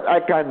so that I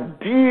can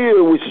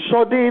deal with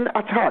sudden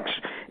attacks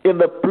in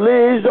the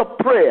place of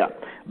prayer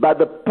by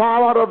the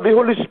power of the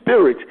Holy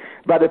Spirit,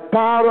 by the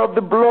power of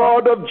the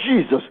blood of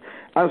Jesus.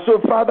 And so,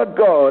 Father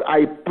God,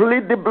 I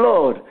plead the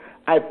blood.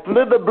 I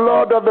plead the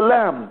blood of the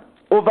Lamb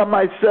over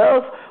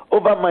myself,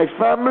 over my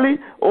family,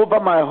 over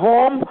my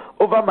home,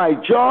 over my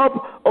job,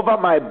 over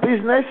my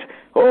business.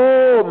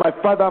 Oh, my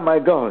Father, my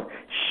God,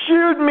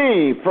 shield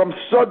me from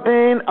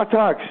sudden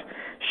attacks.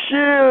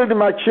 Shield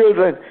my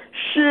children.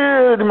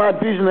 Shield my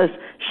business.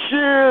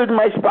 Shield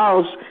my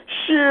spouse.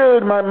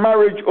 Shield my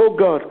marriage, oh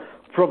God,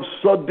 from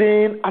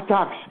sudden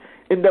attacks.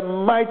 In the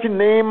mighty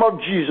name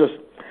of Jesus.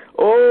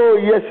 Oh,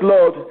 yes,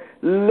 Lord,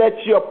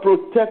 let your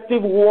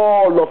protective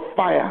wall of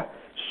fire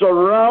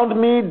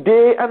surround me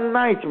day and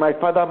night, my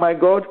Father, my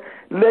God.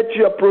 Let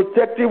your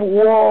protective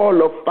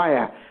wall of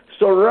fire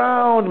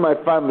surround my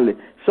family,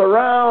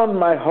 surround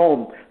my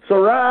home,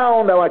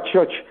 surround our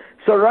church,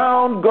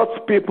 surround God's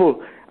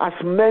people, as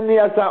many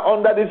as are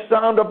under the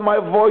sound of my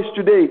voice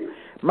today.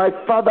 My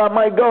Father,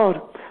 my God.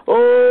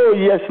 Oh,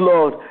 yes,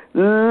 Lord.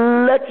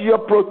 Let your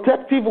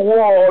protective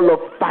wall of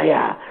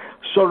fire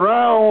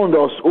surround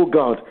us, oh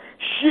God.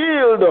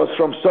 Shield us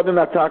from sudden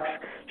attacks.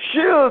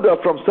 Shield us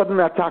from sudden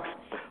attacks.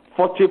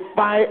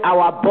 Fortify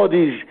our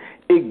bodies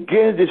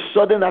against the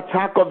sudden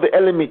attack of the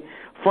enemy.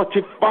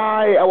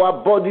 Fortify our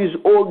bodies,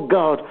 oh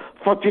God.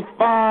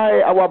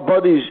 Fortify our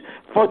bodies.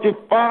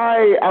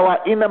 Fortify our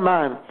inner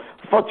man.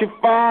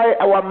 Fortify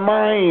our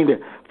mind.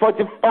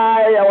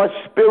 Fortify our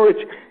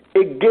spirit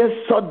against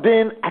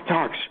sudden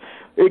attacks.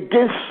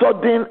 Against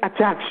sudden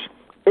attacks.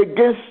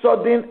 Against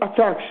sudden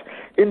attacks.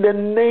 In the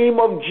name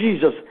of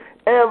Jesus,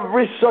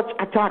 every such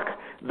attack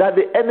that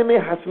the enemy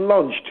has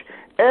launched,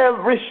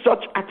 every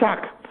such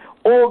attack,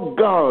 oh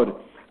God,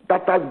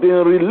 that has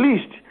been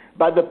released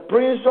by the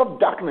prince of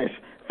darkness,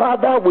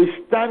 Father, we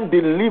stand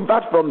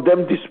delivered from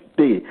them this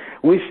day.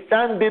 We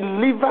stand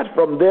delivered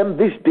from them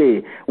this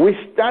day. We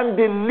stand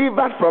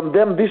delivered from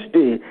them this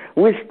day.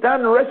 We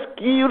stand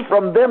rescued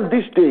from them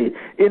this day.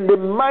 In the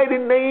mighty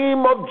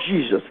name of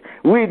Jesus,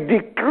 we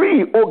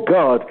decree, oh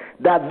God,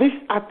 that this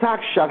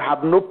attack shall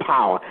have no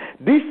power.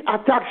 This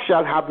attack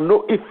shall have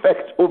no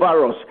effect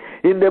over us.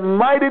 In the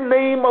mighty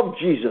name of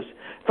Jesus,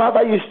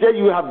 Father, you said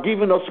you have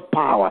given us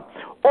power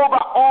over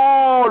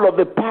all of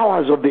the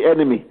powers of the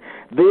enemy.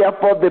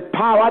 Therefore, the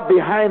power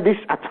behind this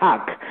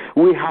attack,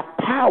 we have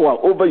power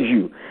over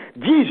you.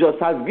 Jesus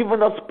has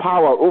given us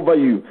power over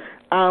you,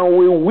 and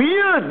we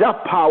wield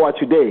that power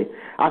today.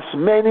 As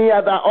many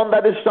as are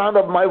under the sound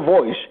of my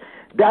voice,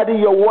 Daddy,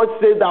 your word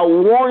says that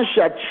one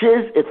shall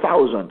chase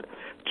 1,000,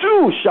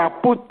 two shall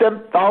put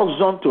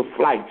 10,000 to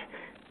flight.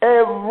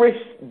 Every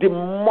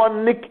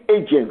demonic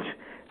agent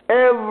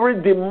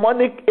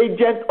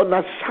on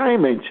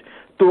assignment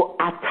to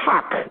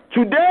attack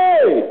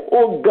today,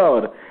 oh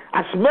God,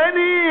 as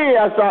many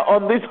as are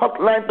on this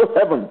hotline to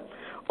heaven,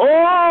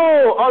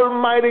 oh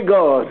Almighty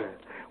God,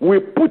 we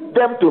put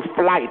them to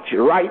flight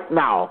right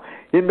now.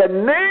 In the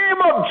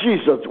name of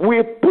Jesus,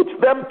 we put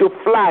them to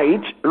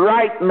flight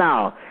right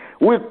now.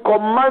 We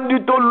command you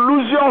to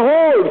lose your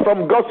hold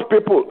from God's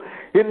people.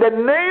 In the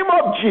name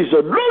of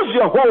Jesus, lose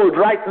your hold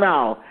right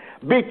now.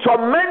 Be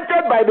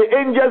tormented by the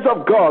angels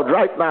of God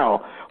right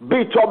now.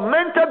 Be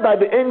tormented by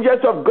the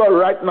angels of God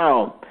right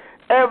now.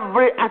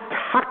 Every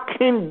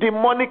attacking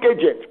demonic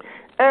agent,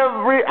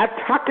 every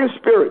attacking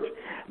spirit,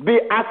 be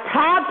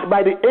attacked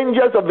by the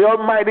angels of the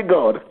Almighty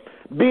God.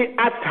 Be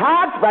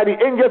attacked by the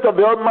angels of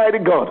the Almighty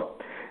God.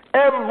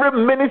 Every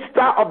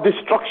minister of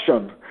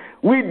destruction,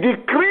 we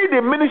decree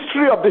the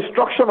ministry of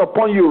destruction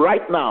upon you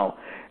right now.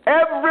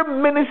 Every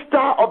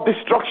minister of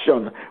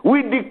destruction,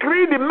 we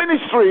decree the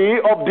ministry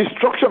of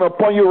destruction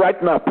upon you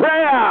right now.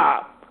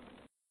 Prayer.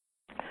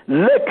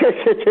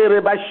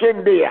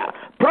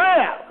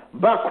 Prayer.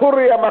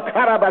 Bakuria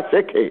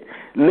makarabaseke.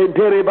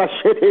 Ledere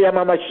bashete ya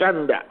mama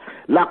shanda.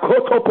 La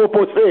koto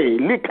popose,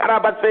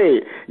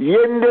 likarabase,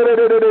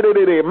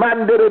 yendere,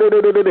 mandere,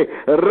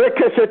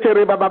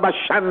 rekesetere baba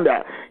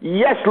shanda.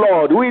 Yes,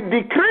 Lord, we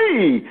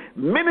decree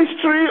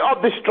ministry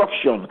of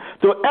destruction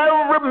to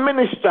every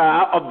minister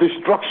of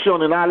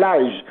destruction in our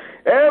lives.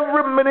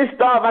 Every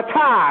minister of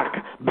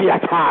attack be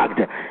attacked.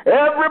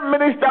 Every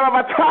minister of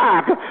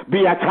attack be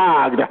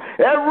attacked.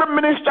 Every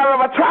minister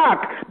of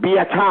attack be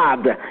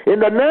attacked.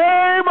 In the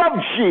name of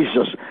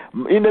Jesus.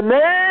 In the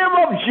name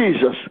of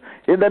Jesus.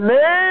 In the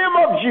name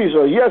of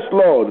Jesus. Yes,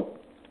 Lord.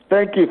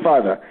 Thank you,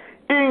 Father.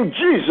 In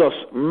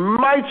Jesus'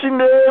 mighty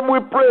name we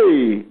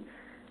pray.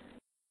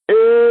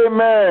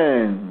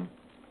 Amen.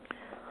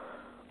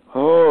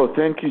 Oh,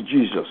 thank you,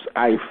 Jesus.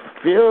 I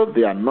feel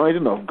the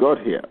anointing of God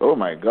here. Oh,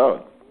 my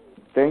God.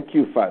 Thank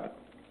you, Father.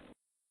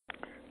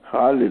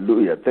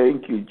 Hallelujah.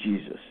 Thank you,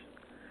 Jesus.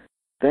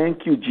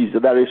 Thank you,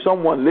 Jesus. There is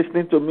someone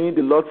listening to me.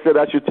 The Lord said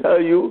I should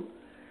tell you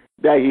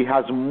that He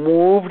has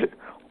moved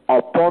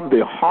upon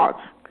the heart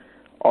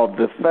of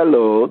the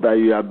fellow that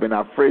you have been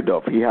afraid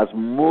of. He has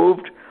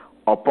moved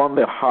upon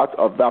the heart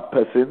of that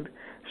person,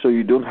 so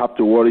you don't have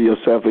to worry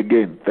yourself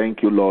again.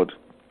 Thank you, Lord.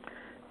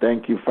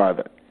 Thank you,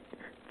 Father.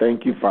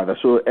 Thank you, Father.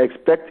 So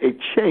expect a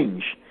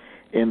change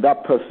in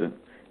that person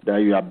that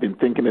you have been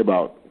thinking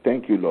about.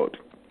 Thank you, Lord.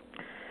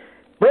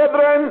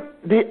 Brethren,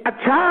 the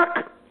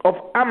attack of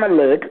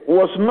Amalek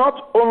was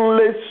not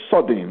only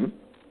sudden,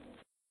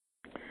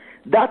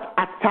 that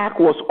attack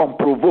was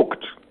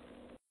unprovoked.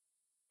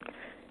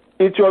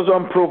 It was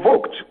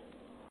unprovoked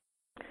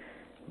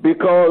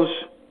because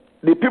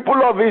the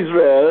people of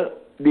Israel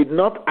did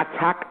not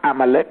attack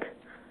Amalek.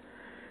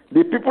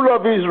 The people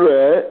of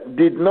Israel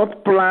did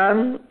not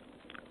plan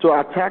to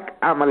attack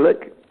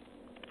Amalek.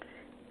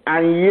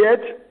 And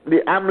yet,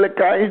 the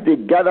Amalekites, they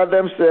gathered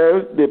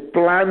themselves, they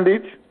planned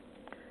it,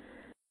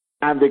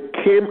 and they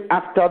came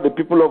after the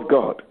people of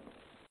God.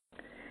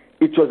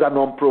 It was an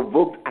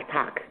unprovoked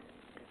attack.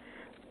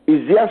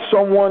 Is there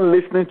someone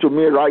listening to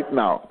me right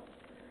now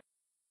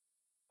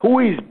who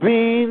is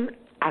being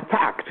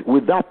attacked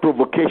without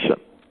provocation?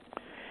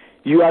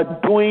 You are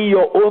doing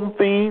your own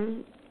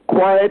thing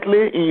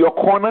quietly in your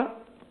corner,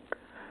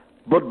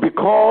 but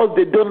because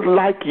they don't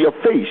like your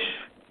face,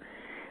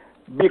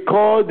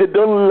 because they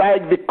don't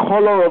like the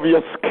color of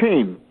your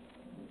skin,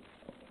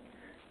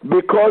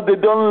 because they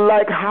don't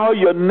like how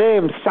your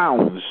name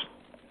sounds,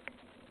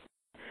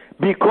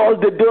 because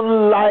they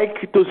don't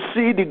like to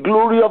see the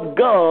glory of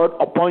God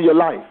upon your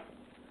life,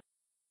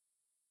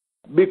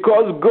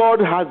 because God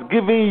has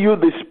given you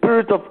the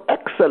spirit of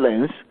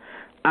excellence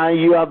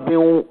and you have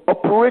been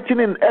operating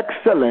in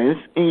excellence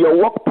in your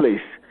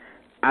workplace,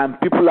 and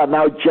people are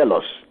now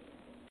jealous.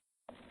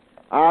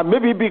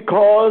 Maybe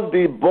because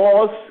the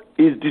boss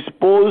is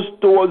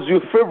disposed towards you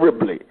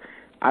favorably,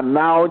 and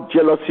now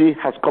jealousy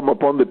has come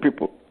upon the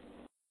people.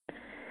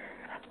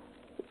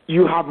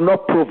 You have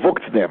not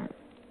provoked them.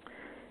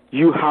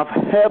 You have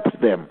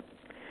helped them.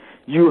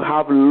 You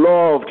have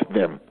loved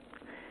them.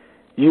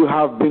 You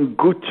have been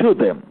good to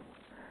them.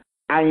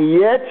 And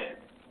yet,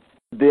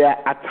 they are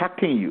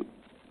attacking you.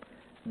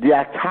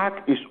 The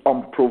attack is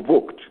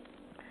unprovoked.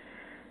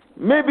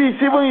 Maybe it's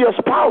even your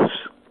spouse,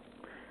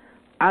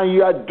 and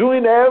you are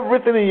doing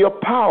everything in your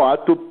power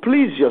to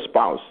please your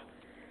spouse,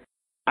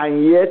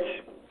 and yet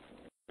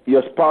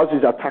your spouse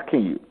is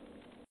attacking you.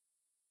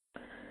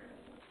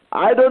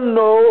 I don't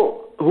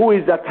know who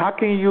is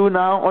attacking you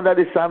now under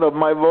the sound of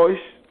my voice,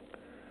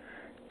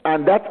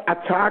 and that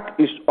attack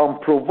is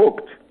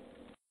unprovoked.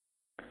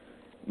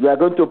 You are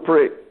going to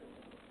pray.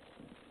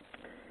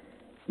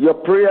 Your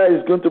prayer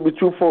is going to be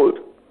twofold.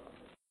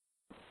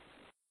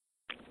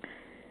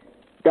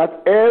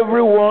 That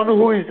everyone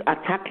who is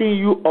attacking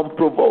you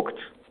unprovoked,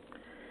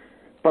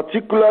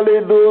 particularly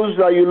those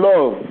that you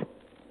love,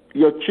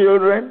 your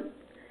children,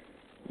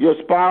 your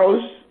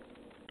spouse,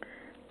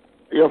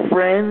 your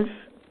friends,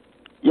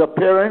 your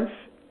parents,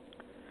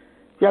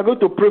 you are going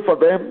to pray for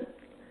them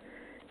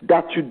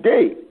that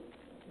today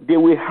they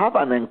will have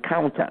an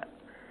encounter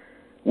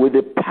with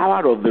the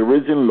power of the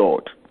risen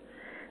Lord.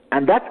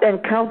 And that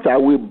encounter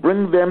will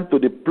bring them to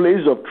the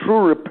place of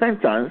true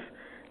repentance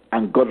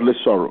and godly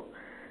sorrow.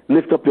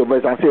 Lift up your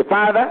voice and say,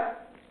 Father,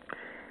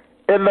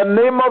 in the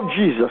name of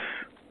Jesus,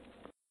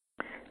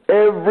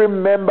 every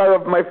member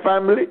of my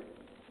family,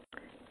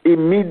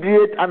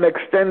 immediate and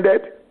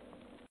extended,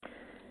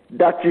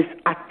 that is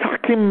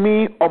attacking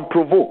me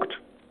unprovoked,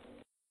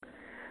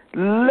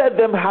 let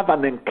them have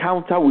an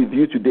encounter with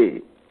you today.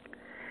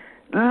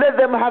 Let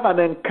them have an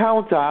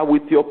encounter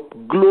with your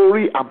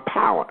glory and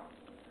power,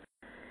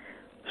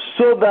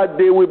 so that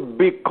they will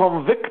be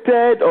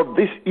convicted of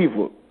this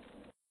evil,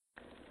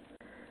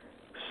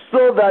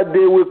 so that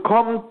they will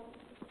come,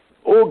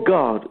 oh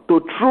God,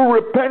 to true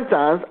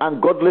repentance and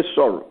godly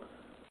sorrow.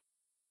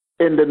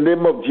 In the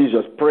name of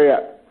Jesus, pray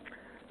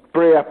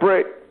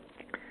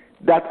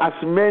that as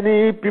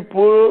many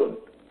people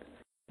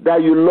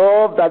that you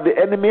love, that the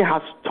enemy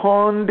has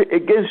turned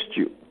against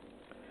you,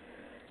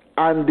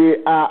 and they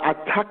are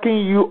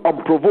attacking you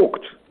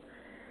unprovoked,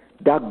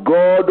 that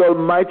God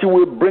Almighty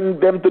will bring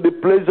them to the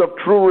place of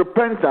true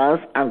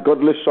repentance and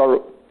godly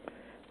sorrow.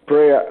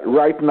 Prayer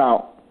right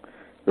now.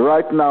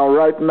 Right now,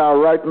 right now,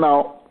 right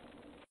now.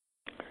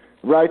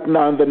 Right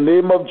now, in the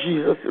name of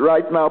Jesus,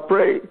 right now,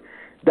 pray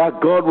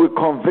that God will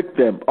convict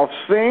them of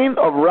sin,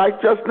 of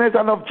righteousness,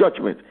 and of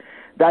judgment.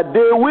 That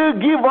they will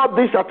give up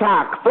this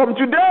attack. From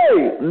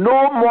today,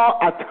 no more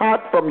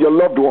attack from your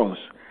loved ones.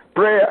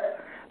 Prayer.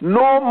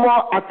 No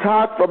more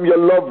attack from your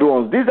loved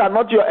ones. These are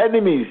not your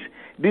enemies.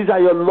 These are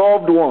your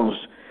loved ones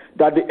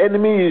that the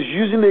enemy is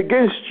using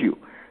against you.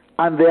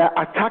 And they are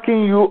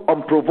attacking you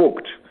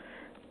unprovoked.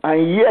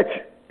 And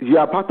yet, you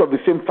are part of the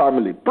same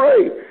family.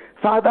 Pray.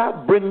 Father,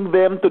 bring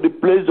them to the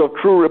place of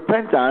true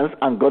repentance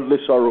and godly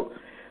sorrow.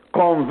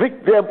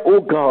 Convict them,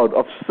 O God,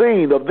 of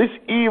sin, of this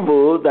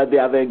evil that they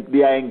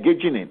are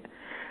engaging in.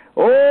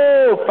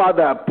 Oh,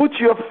 Father, put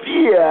your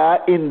fear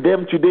in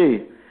them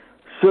today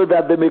so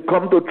that they may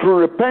come to true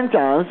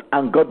repentance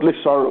and godly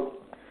sorrow.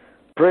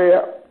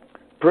 Prayer,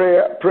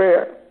 prayer,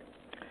 prayer.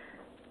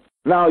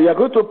 Now, you are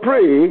going to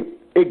pray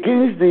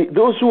against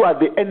those who are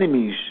the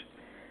enemies.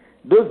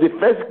 The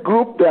first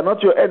group, they are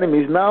not your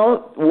enemies.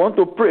 Now, we want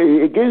to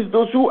pray against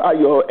those who are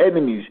your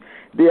enemies.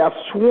 They have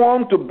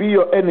sworn to be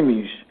your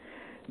enemies.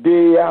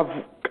 They are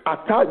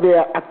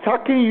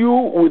attacking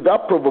you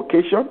without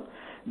provocation,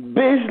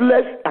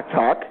 baseless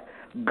attack,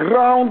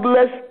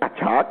 groundless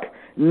attack,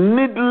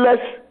 needless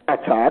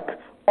attack,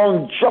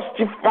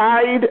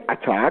 unjustified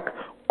attack,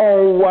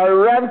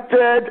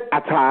 unwarranted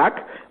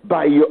attack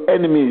by your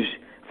enemies.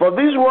 For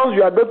these ones,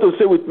 you are going to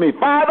say with me,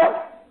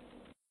 Father,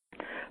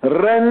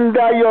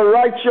 render your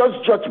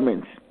righteous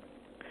judgment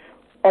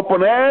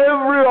upon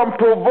every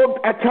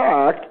unprovoked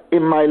attack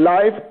in my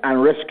life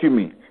and rescue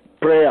me.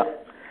 Prayer.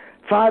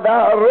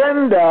 Father,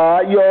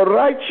 render your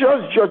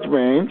righteous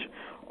judgment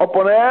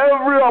upon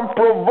every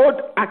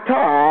unprovoked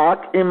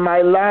attack in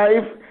my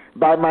life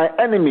by my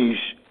enemies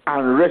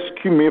and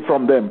rescue me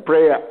from them.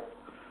 Prayer,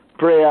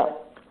 prayer,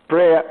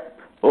 prayer.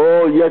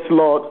 Oh, yes,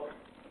 Lord.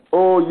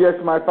 Oh, yes,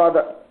 my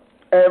Father.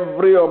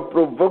 Every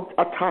unprovoked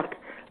attack,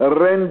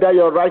 render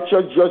your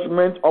righteous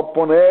judgment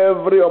upon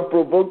every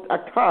unprovoked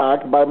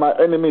attack by my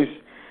enemies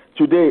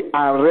today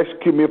and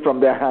rescue me from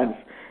their hands.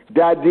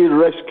 Daddy,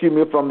 rescue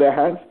me from their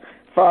hands.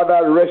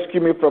 Father, rescue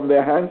me from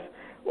their hands.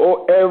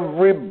 Oh,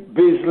 every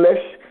baseless,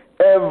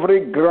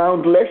 every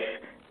groundless,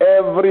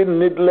 every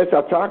needless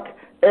attack,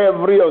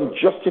 every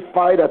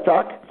unjustified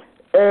attack,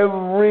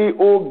 every,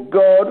 oh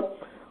God,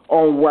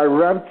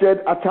 unwarranted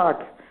attack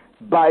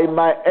by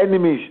my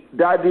enemies.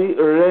 Daddy,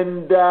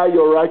 render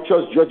your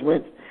righteous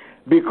judgment,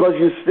 because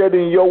you said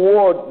in your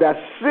word that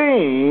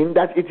sin,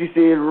 that it is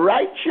a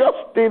righteous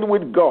thing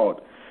with God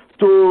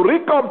to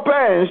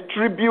recompense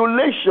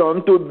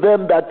tribulation to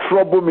them that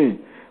trouble me.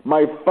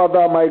 My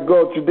Father, my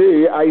God,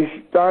 today I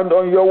stand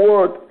on your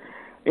word.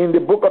 In the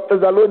book of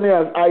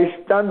Thessalonians, I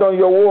stand on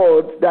your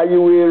word that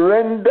you will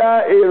render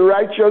a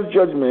righteous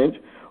judgment,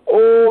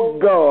 O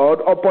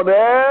God, upon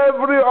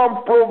every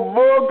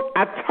unprovoked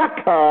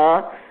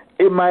attacker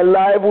in my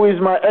life who is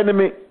my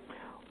enemy.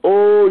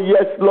 Oh,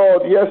 yes,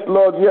 Lord, yes,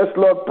 Lord, yes,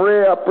 Lord.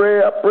 Prayer,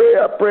 prayer,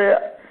 prayer, prayer.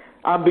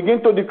 And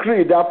begin to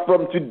decree that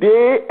from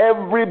today,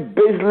 every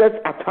baseless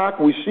attack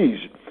will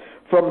cease.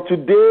 From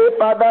today,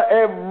 Father,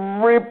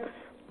 every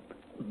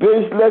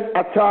baseless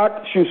attack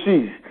should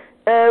cease.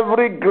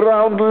 Every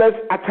groundless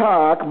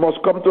attack must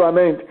come to an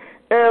end.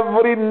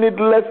 Every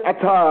needless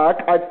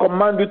attack, I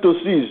command you to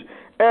cease.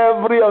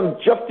 Every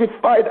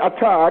unjustified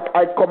attack,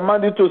 I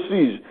command you to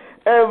cease.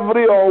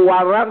 Every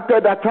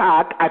unwarranted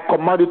attack, I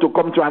command you to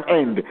come to an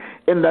end.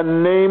 In the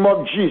name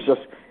of Jesus.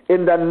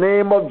 In the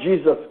name of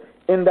Jesus.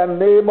 In the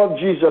name of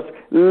Jesus.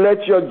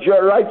 Let your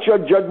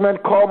righteous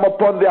judgment come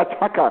upon the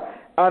attacker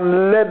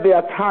and let the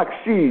attack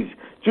cease.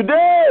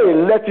 Today,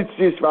 let it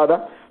cease,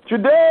 Father.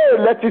 Today,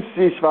 let it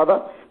cease,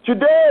 Father.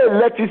 Today,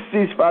 let it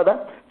cease,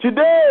 Father.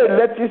 Today,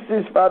 let it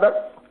cease, Father.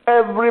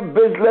 Every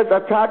baseless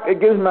attack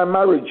against my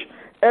marriage,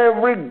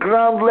 every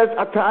groundless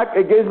attack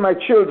against my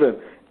children,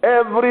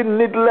 every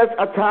needless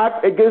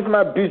attack against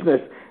my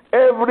business,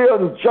 every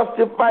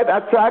unjustified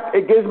attack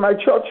against my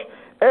church,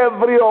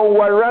 every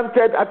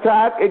unwarranted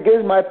attack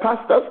against my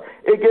pastors,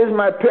 against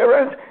my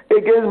parents,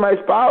 against my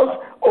spouse,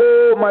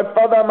 oh, my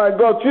Father, my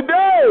God,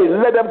 today,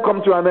 let them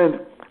come to an end.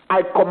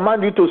 I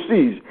command you to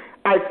cease.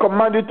 I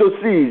command you to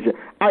cease.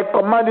 I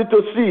command you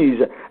to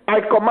cease.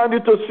 I command you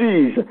to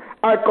cease.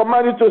 I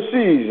command you to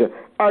cease.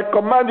 I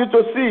command you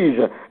to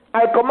cease.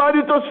 I command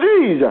you to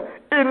cease.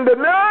 In the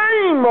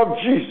name of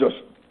Jesus.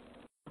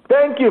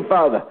 Thank you,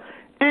 Father.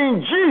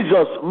 In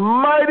Jesus'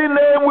 mighty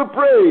name we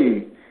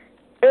pray.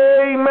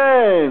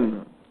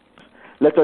 Amen.